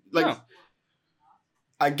to eat. Like, no.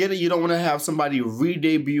 I get it. You don't want to have somebody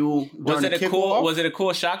re-debut. Was it a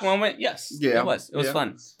cool shock moment? Yes. Yeah, it was. It was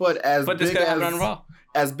fun. But this could happen on Raw.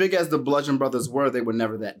 As big as the Bludgeon Brothers were, they were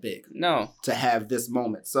never that big. No. To have this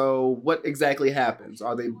moment. So what exactly happens?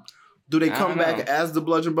 Do they come back as the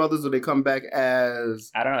Bludgeon Brothers? Do they come back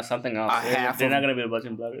as... I don't know, something else. They're not going to be the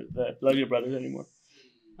Bludgeon Brothers anymore.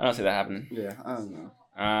 I don't see that happening. Yeah, I don't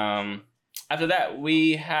know. After that,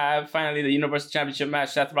 we have finally the Universal Championship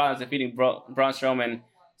match. Seth Rollins defeating Braun Strowman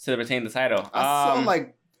to retain the title. I saw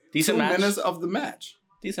like decent 2 minutes of the match.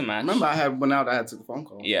 Decent match. Remember, I had took a phone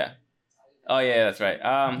call. Yeah. Oh, yeah, that's right.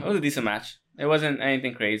 It was a decent match. It wasn't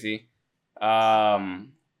anything crazy. The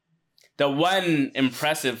one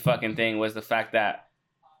impressive fucking thing was the fact that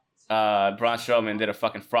Braun Strowman did a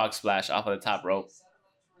fucking frog splash off of the top rope.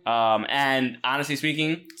 And honestly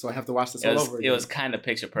speaking... So I have to watch this all over again. It was kind of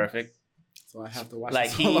picture perfect. So I have to watch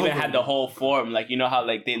this all over he even had the whole form. Like, you know how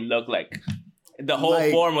like they look like... The whole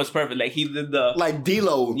form was perfect. Like, he did the... Like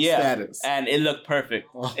D-Lo status. And it looked perfect.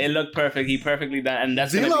 Oh. It looked perfect. He perfectly done. And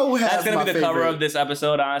that's D-Lo going to be the cover of this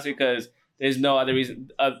episode, honestly, because there's no other reason.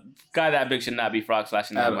 A guy that big should not be frog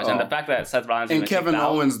splashing that much. And the fact that Seth Rollins... And Kevin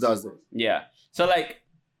Owens does it. Yeah. So, like...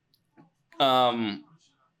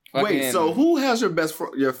 Wait, so who has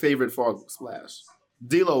your favorite frog splash?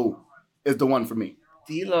 D-Lo is the one for me.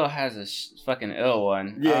 D-Lo has a fucking ill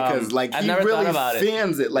one. Yeah, because like he really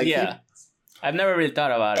fans it. Like yeah. I've never really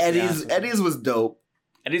thought about it. Eddie's was dope.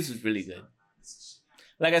 Eddie's was really good.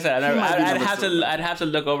 Like I said, I'd have to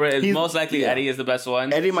look over it. Most likely Eddie is the best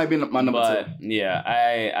one. Eddie might be my number 2.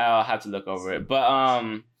 Yeah, I'll have to look over it.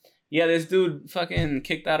 But yeah, this dude fucking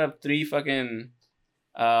kicked out of 3 fucking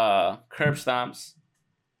curb stomps,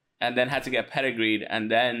 and then had to get pedigreed,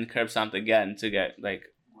 and then curb stomped again to get like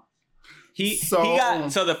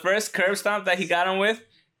so the first curb stomp that he got him with,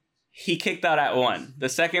 he kicked out at 1. The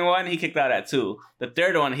second one, he kicked out at 2. The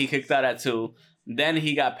third one, he kicked out at 2. Then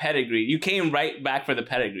he got pedigreed. You came right back for the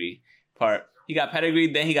pedigree part. He got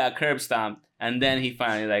pedigreed, then he got curb stomped, and then he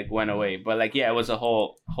finally like went away. But like, yeah, it was a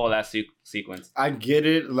whole ass sequence. I get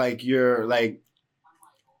it. Like you're like,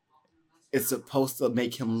 it's supposed to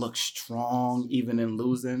make him look strong even in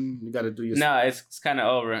losing. You got to do your... No, it's kind of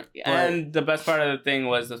over. And the best part of the thing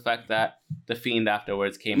was the fact that The Fiend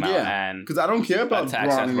afterwards came out and... Because I don't care about Braun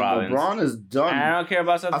anymore. Braun is done. And I don't care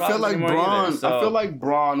about Seth Rollins I feel like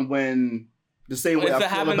Braun when... The same way I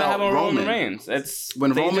feel about Roman Reigns. It's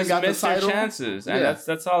when Roman got the title, chances, and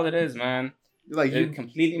that's all it is, man. Like you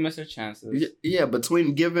completely missed their chances. Yeah,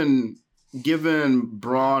 between giving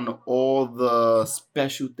Braun all the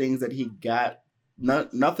special things that he got,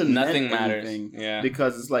 nothing matters. Yeah,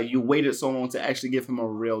 because it's like you waited so long to actually give him a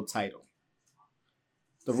real title.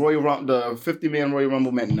 The 50-man Royal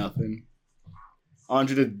Rumble meant nothing.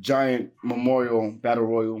 Andre the Giant Memorial Battle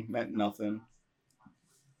Royal meant nothing.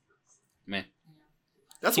 Man.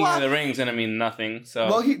 That's King why of the Ring's gonna mean nothing. So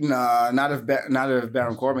not if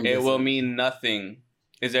Baron Corbin. It will mean nothing.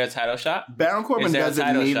 Is there a title shot? Baron Corbin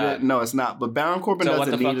doesn't need it. No, it's not. But Baron Corbin doesn't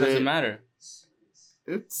need it. So what the fuck does it matter?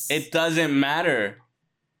 It doesn't matter.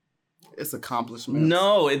 It's accomplishment.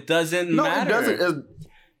 No, it doesn't matter. No, it doesn't.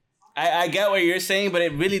 I get what you're saying, but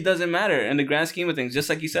it really doesn't matter in the grand scheme of things. Just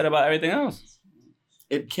like you said about everything else.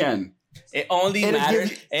 It can. It only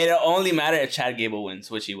matters. It'll only matter if Chad Gable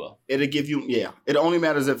wins, which he will. It'll give you, it only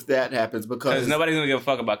matters if that happens because nobody's gonna give a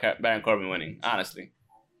fuck about Baron Corbin winning. Honestly,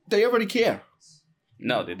 they already care.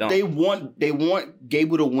 No, they don't. They want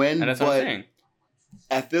Gable to win, and that's what I'm saying.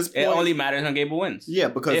 At this point, it only matters when Gable wins. Yeah,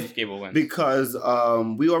 because if Gable wins, because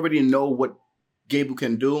we already know what Gable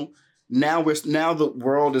can do. Now the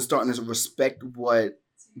world is starting to respect what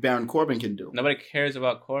Baron Corbin can do. Nobody cares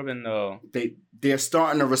about Corbin though. They're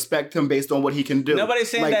starting to respect him based on what he can do. Nobody's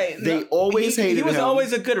saying that. They always hated him. He was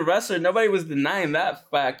always a good wrestler. Nobody was denying that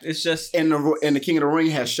fact. It's just and the King of the Ring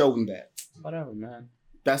has shown that. Whatever, man.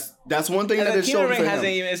 That's one thing that it shown for him.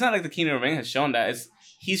 It's not like the King of the Ring has shown that.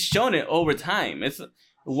 He's shown it over time. It's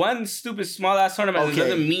one stupid small ass tournament. It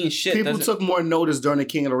doesn't mean shit. People took more notice during the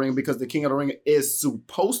King of the Ring because the King of the Ring is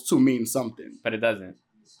supposed to mean something, but it doesn't.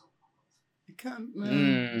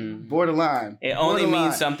 Borderline. It only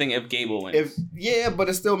means something if Gable wins. But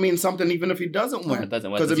it still means something even if he doesn't win. No, it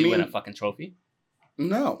doesn't. Does he win a fucking trophy?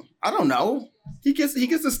 No, I don't know. He gets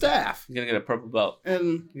the staff. He's gonna get a purple belt,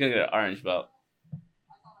 and he's gonna get an orange belt.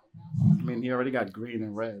 I mean, he already got green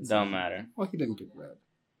and red. Don't matter. Well, he didn't get red.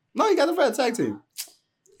 No, he got the red tag team.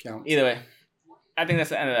 Counts. Either way, I think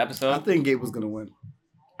that's the end of the episode. I think Gabe was gonna win.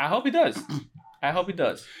 I hope he does.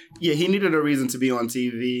 Yeah, he needed a reason to be on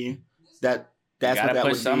TV. That's gotta what that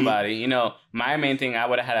push would somebody. You know, my main thing, I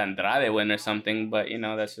would have had Andrade win or something, but you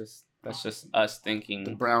know, that's just us thinking.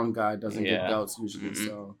 The brown guy doesn't get belts usually,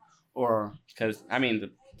 so because I mean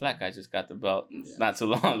the black guy just got the belt not too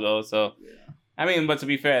long ago, so I mean, but to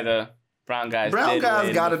be fair, the brown guys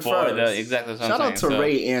got it first. Exactly. What Shout out to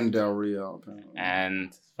Ray and Del Rio apparently.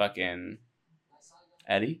 And fucking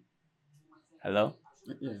Eddie. Hello.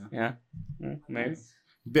 Yeah. Maybe.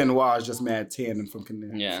 Benoit is just mad tanning from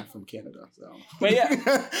Canada. So. But yeah,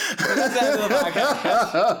 that's the end of the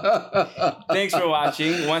podcast. Thanks for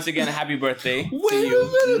watching. Once again, happy birthday. Wait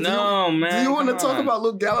a minute. No, man. Do you want to talk about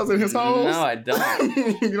Luke Gallows and his hoes? No, I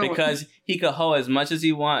don't. Because he could hoe as much as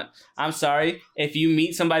he wants. I'm sorry. If you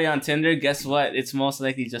meet somebody on Tinder, guess what? It's most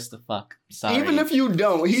likely just a fuck. Sorry. Even if you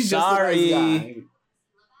don't, he's just a nice guy.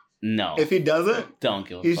 No. If he doesn't, don't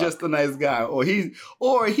give a he's fuck. Just a nice guy. Or he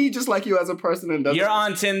just like you as a person and doesn't. You're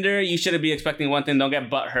on Tinder, you shouldn't be expecting one thing. Don't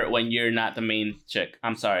get butthurt when you're not the main chick.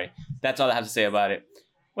 I'm sorry. That's all I have to say about it.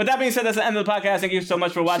 With that being said, that's the end of the podcast. Thank you so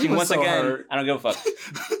much for watching. Once again, hurt. I don't give a fuck.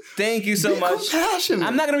 Thank you so much. Compassionate.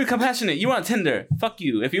 I'm not gonna be compassionate. You were on Tinder. Fuck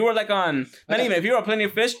you. If you were like on if you were on Plenty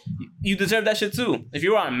of Fish, you deserve that shit too. If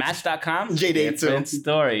you were on Match.com, J-Date too.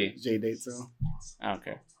 Story. J-Date too. I don't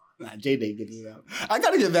care. Nah, J-Date getting it out. I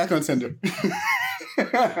gotta get back on Tinder.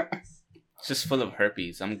 It's just full of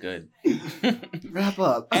herpes. I'm good. Wrap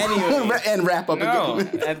up. Anyway. And wrap up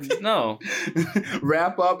again. No.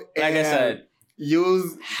 Wrap up and like I said,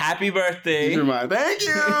 use happy birthday. Thank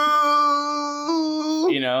you.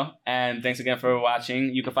 You know, and thanks again for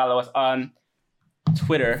watching. You can follow us on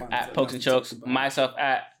Twitter at Pokes and Chokes. Myself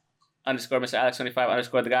at _ Mr. Alex 25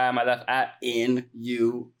 _ the guy on my left at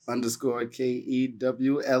NU _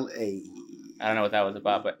 KEWLA. I don't know what that was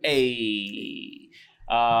about, but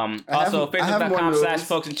also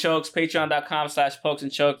Facebook.com/Pokes and Chokes, Patreon.com/Pokes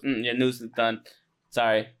and Chokes. Your news is done.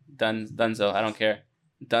 Sorry, Dunzo. I don't care.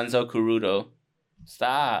 Dunzo Kurudo.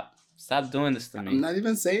 Stop doing this to me. I'm not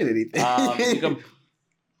even saying anything. You can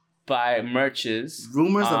buy merches.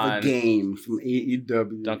 Rumors of a game from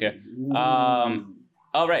AEW. Don't care.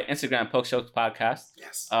 All right, Instagram, Poke Chokes Podcast.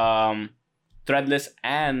 Yes. Threadless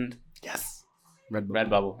and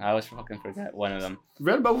Redbubble. I always fucking forget one of them.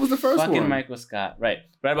 Redbubble was the first fucking one. Michael Scott. Right.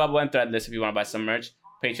 Redbubble and Threadless if you want to buy some merch.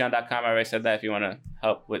 Patreon.com. I already said that if you want to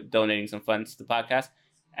help with donating some funds to the podcast.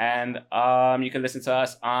 And you can listen to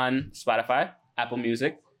us on Spotify, Apple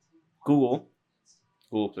Music, Google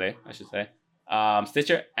Play, I should say,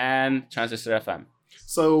 Stitcher, and Transistor FM.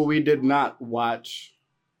 So we did not watch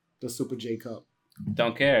the Super J Cup.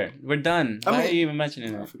 Don't care. We're done. Why are you even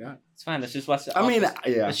mentioning that? I forgot. It's fine. Let's just watch it.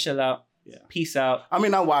 Yeah. Let's chill out. Yeah. Peace out. I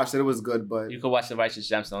watched it. It was good, but... You could watch The Righteous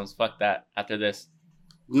Gemstones. Fuck that after this.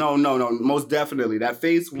 No. Most definitely. That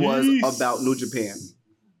face was about New Japan.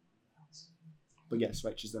 But yes,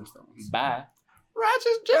 Righteous Gemstones. Bye.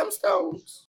 Righteous Gemstones.